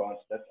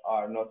compounds that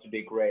are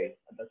degraded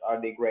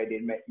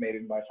maybe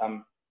by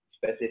some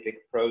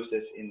specific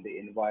process in the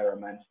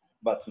environment,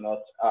 but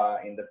not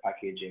in the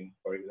packaging,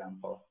 for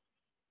example.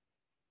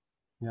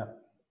 Yeah,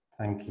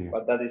 thank you.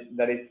 But that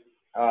is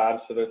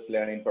absolutely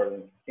an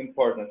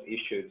important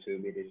issue to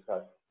be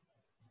discussed.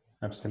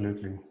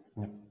 Absolutely.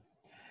 Yeah.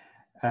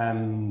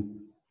 Eva,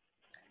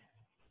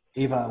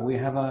 we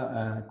have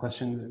a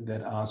question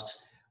that asks,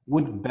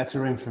 would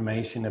better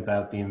information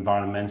about the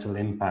environmental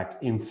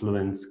impact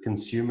influence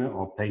consumer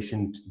or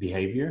patient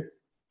behavior?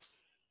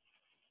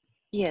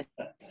 Yes,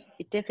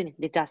 it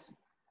definitely does.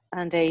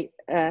 And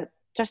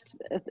just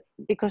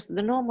because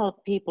the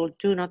normal people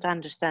do not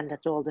understand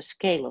at all the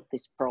scale of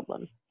this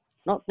problem,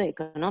 not the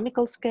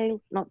economical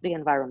scale, not the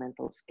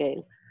environmental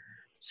scale.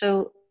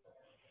 So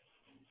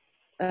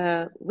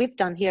we've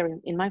done here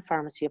in my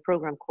pharmacy a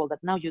program called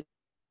that Now You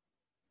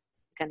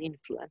Can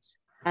Influence.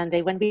 And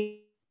when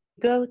we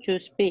go to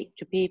speak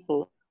to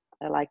people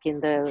like in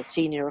the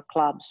senior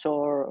clubs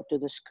or to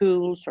the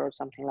schools or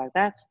something like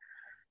that,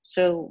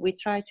 so we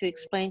try to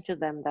explain to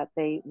them that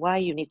why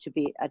you need to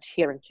be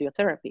adherent to your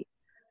therapy.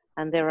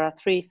 And there are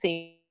 3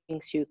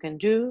 things you can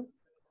do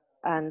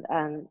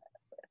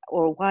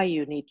or why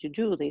you need to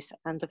do this.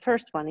 And the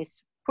first one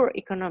is poor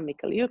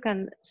economical. You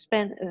can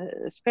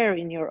spare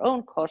in your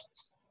own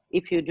costs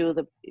if you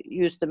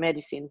use the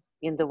medicine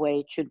in the way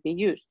it should be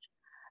used.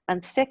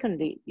 And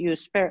secondly, you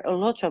spare a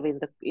lot of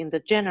in the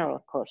general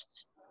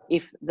costs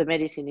if the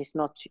medicine is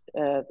not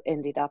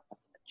ended up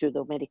to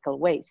the medical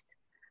waste.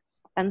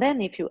 And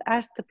then if you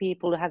ask the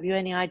people, have you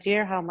any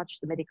idea how much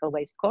the medical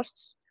waste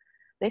costs?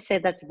 They say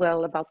that,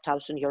 well, about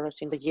 1,000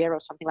 euros in the year or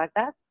something like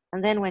that.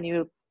 And then when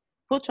you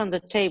put on the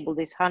table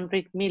this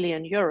 100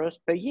 million euros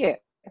per year,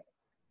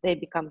 they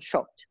become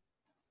shocked.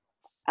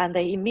 And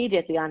they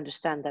immediately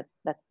understand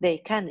that they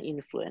can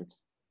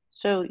influence.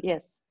 So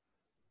yes,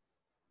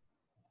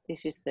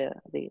 this is the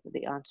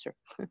answer.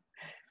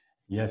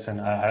 Yes,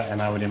 and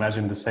I would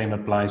imagine the same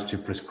applies to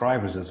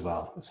prescribers as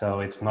well.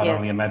 So it's not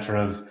only a matter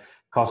of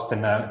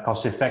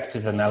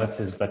cost-effective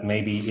analysis, but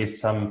maybe if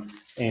some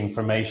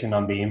information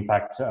on the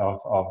impact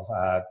of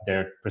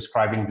their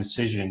prescribing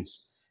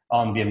decisions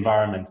on the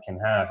environment can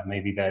have,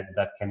 maybe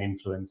that can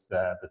influence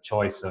the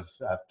choice of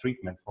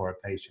treatment for a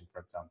patient,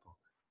 for example.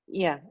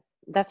 Yeah,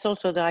 that's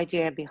also the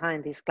idea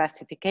behind these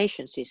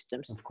classification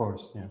systems. Of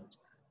course, yeah.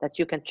 That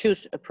you can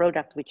choose a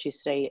product which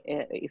is, say,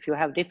 if you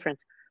have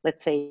different,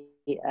 let's say,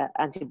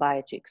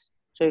 antibiotics.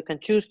 So you can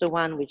choose the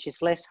one which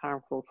is less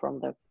harmful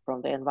from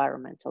the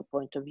environmental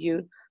point of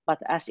view,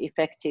 but as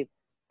effective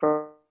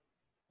from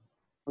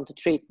the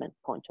treatment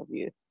point of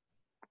view.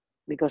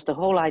 Because the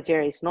whole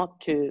idea is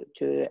not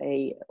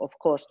of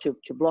course, to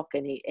block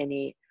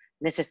any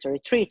necessary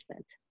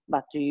treatment,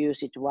 but to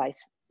use it wise,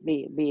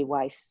 be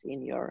wise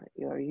in your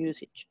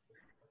usage.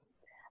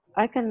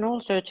 I can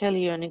also tell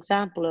you an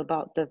example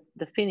about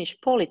the Finnish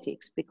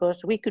politics,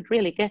 because we could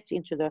really get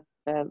into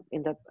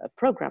in the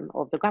program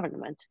of the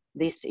government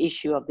this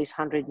issue of this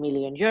 100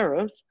 million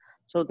euros,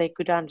 so they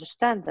could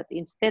understand that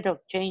instead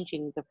of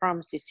changing the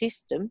pharmacy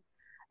system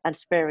and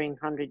sparing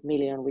 100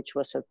 million, which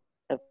was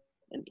an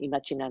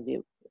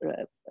imaginary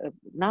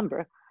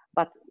number,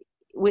 but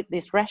with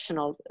this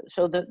rational,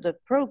 so the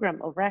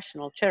program of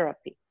rational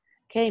therapy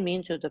came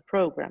into the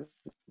program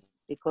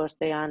because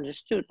they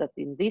understood that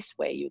in this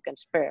way you can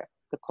spare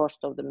the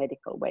cost of the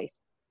medical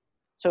waste.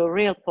 So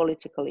real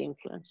political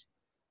influence.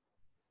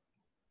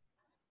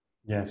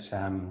 Yes,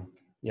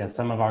 yeah,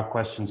 some of our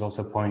questions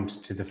also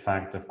point to the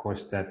fact, of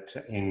course, that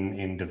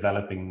in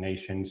developing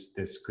nations,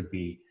 this could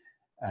be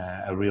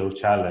a real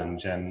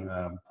challenge. And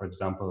for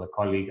example, a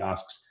colleague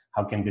asks,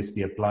 how can this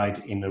be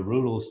applied in a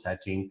rural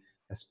setting,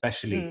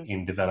 especially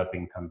in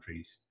developing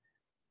countries?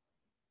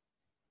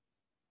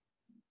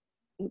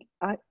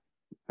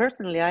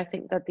 Personally, I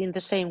think that in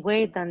the same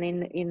way than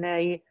in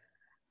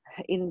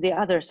the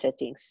other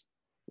settings,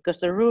 because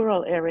the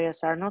rural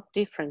areas are not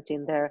different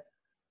in there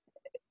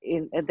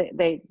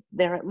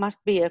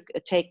must be a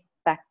take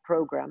back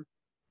program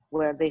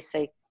where they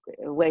say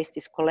waste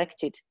is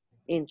collected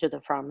into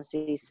the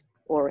pharmacies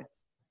or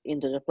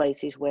into the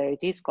places where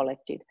it is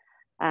collected,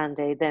 and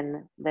they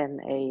then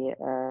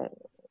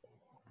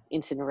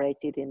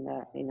incinerated in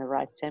the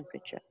right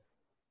temperature.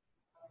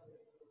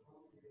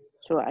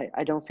 So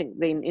I don't think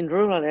in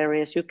rural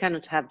areas you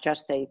cannot have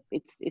just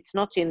it's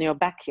not in your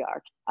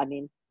backyard. I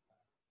mean,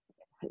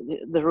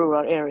 the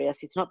rural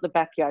areas, it's not the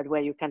backyard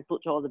where you can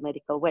put all the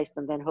medical waste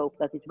and then hope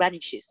that it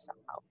vanishes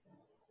somehow.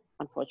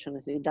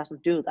 Unfortunately, it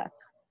doesn't do that.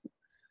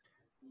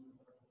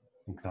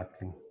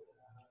 Exactly.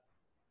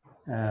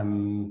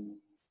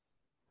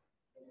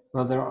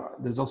 Well,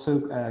 there's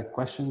also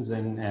questions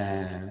and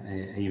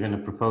even a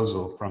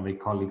proposal from a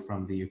colleague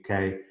from the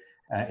UK.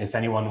 If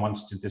anyone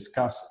wants to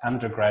discuss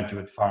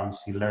undergraduate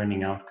pharmacy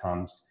learning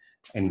outcomes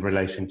in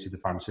relation to the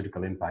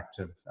pharmaceutical impact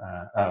of,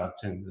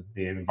 to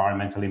the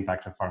environmental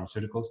impact of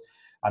pharmaceuticals,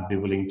 I'd be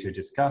willing to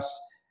discuss.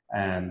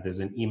 And there's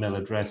an email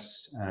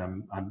address. I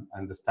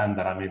understand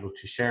that I'm able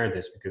to share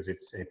this because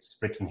it's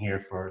written here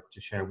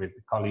to share with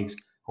the colleagues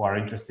who are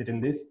interested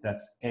in this.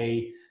 That's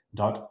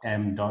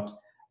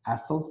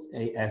a.m.astles,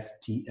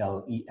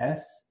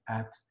 A-S-T-L-E-S,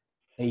 at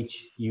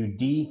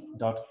hud.ac.uk.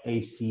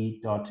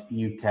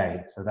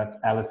 So that's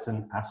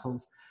Alison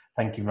Assels.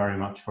 Thank you very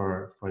much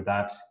for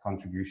that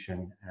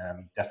contribution.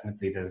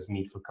 Definitely there's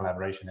need for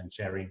collaboration and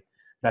sharing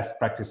best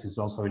practices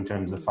also in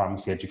terms of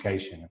pharmacy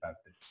education about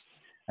this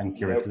and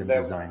curriculum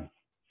design.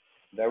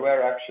 there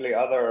were actually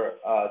other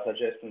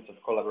suggestions of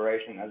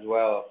collaboration as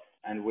well,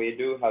 and we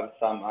do have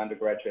some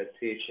undergraduate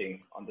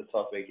teaching on the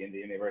topic in the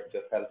University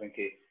of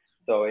Helsinki.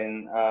 So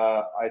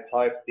I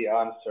typed the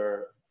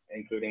answer,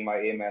 including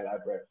my email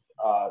address,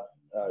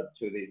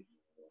 to the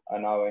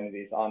now in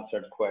these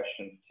answered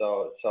questions.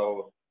 So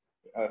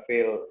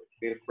feel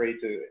free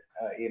to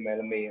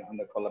email me on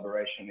the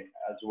collaboration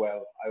as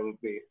well. I will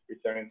be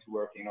returning to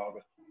work in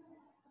August.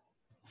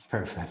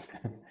 Perfect.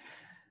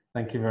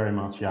 Thank you very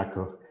much,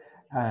 Jaakko.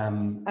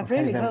 I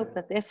really hope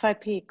that the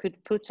FIP could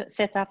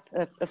set up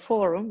a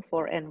forum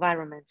for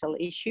environmental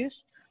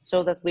issues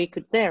so that we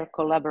could there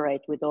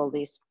collaborate with all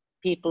these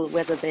people,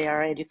 whether they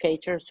are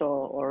educators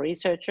or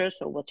researchers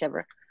or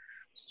whatever.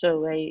 So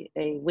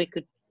we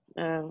could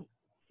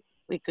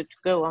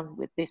go on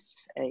with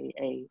this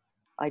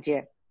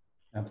idea.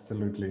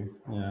 Absolutely,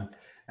 yeah.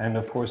 And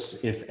of course,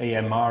 if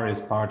AMR is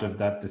part of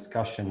that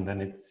discussion,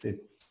 then it's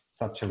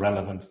such a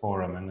relevant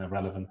forum and a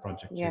relevant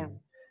project. Yeah. Too.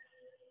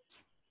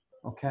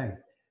 Okay.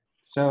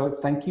 So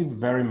thank you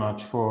very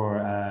much for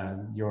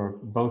your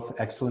both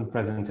excellent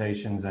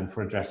presentations and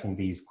for addressing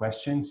these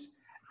questions.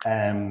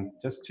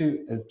 Just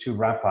to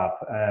wrap up,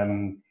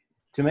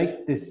 to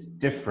make this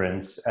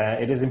difference,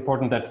 it is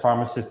important that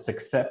pharmacists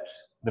accept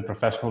the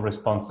professional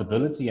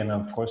responsibility. And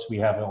of course, we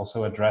have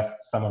also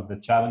addressed some of the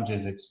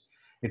challenges.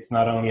 It's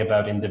not only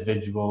about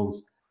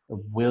individuals'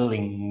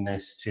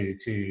 willingness to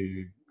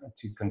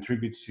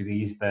contribute to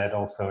these, but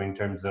also in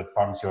terms of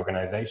pharmacy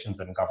organizations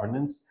and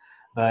governance.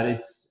 But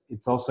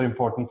it's also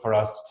important for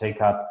us to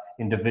take up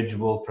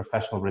individual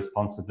professional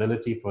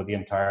responsibility for the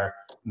entire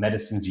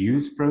medicine's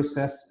use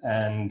process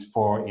and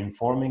for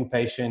informing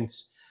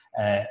patients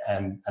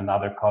and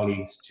other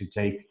colleagues to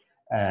take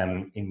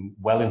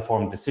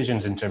well-informed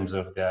decisions in terms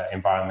of the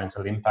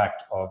environmental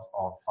impact of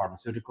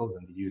pharmaceuticals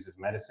and the use of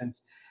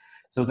medicines,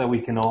 so that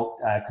we can all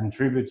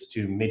contribute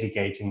to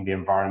mitigating the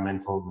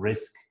environmental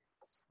risk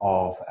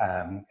of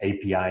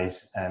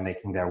APIs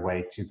making their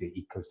way to the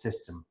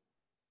ecosystem.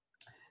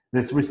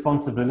 This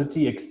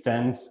responsibility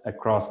extends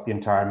across the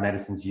entire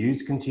medicine's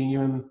use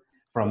continuum,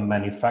 from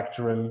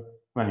manufacturing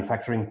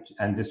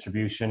and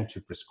distribution to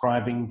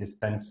prescribing,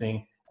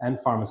 dispensing, and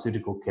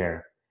pharmaceutical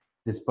care,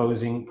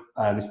 disposal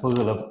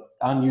of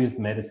unused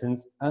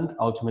medicines, and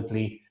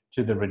ultimately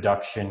to the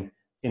reduction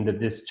in the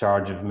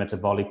discharge of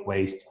metabolic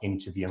waste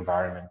into the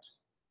environment.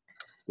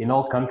 In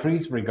all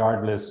countries,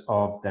 regardless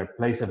of their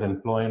place of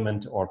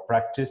employment or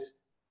practice,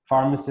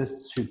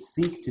 pharmacists should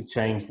seek to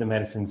change the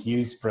medicine's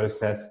use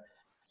process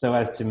so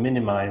as to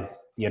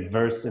minimize the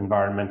adverse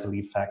environmental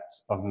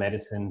effects of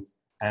medicines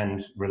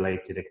and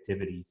related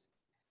activities.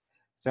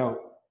 So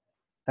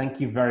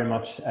thank you very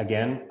much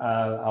again.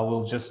 I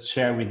will just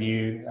share with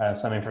you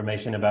some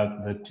information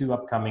about the two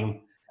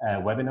upcoming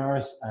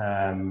webinars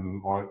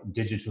or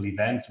digital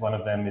events. One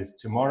of them is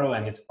tomorrow,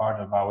 and it's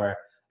part of our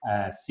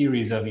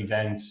series of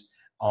events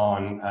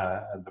on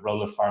the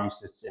role of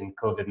pharmacists in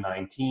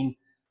COVID-19.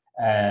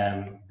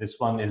 This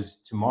one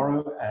is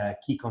tomorrow,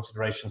 key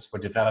considerations for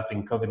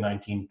developing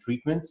COVID-19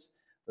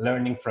 treatments,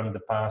 learning from the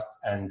past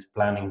and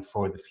planning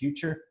for the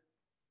future.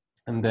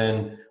 And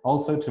then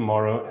also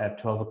tomorrow at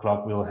 12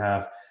 o'clock, we'll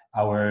have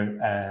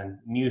our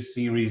new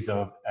series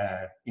of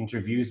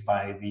interviews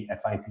by the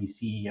FIP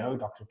CEO,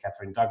 Dr.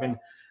 Catherine Duggan,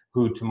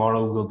 who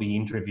tomorrow will be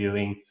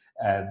interviewing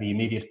the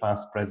immediate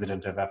past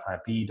president of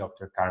FIP,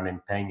 Dr.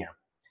 Carmen Peña.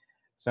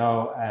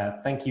 So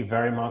thank you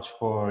very much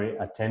for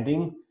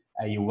attending.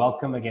 You're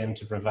welcome again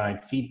to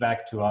provide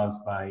feedback to us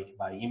by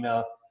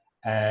email,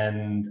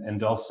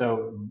 and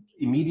also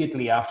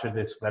immediately after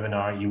this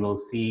webinar, you will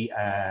see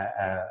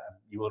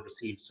you will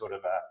receive sort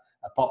of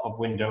a pop-up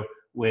window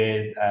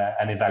with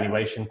an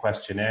evaluation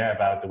questionnaire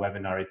about the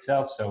webinar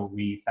itself. So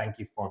we thank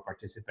you for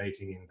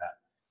participating in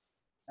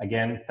that.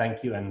 Again,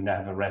 thank you, and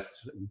have a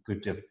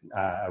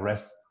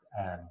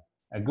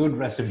good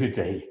rest of your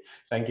day.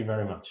 Thank you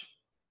very much.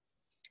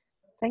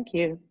 Thank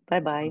you.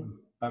 Bye-bye.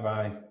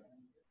 Bye-bye.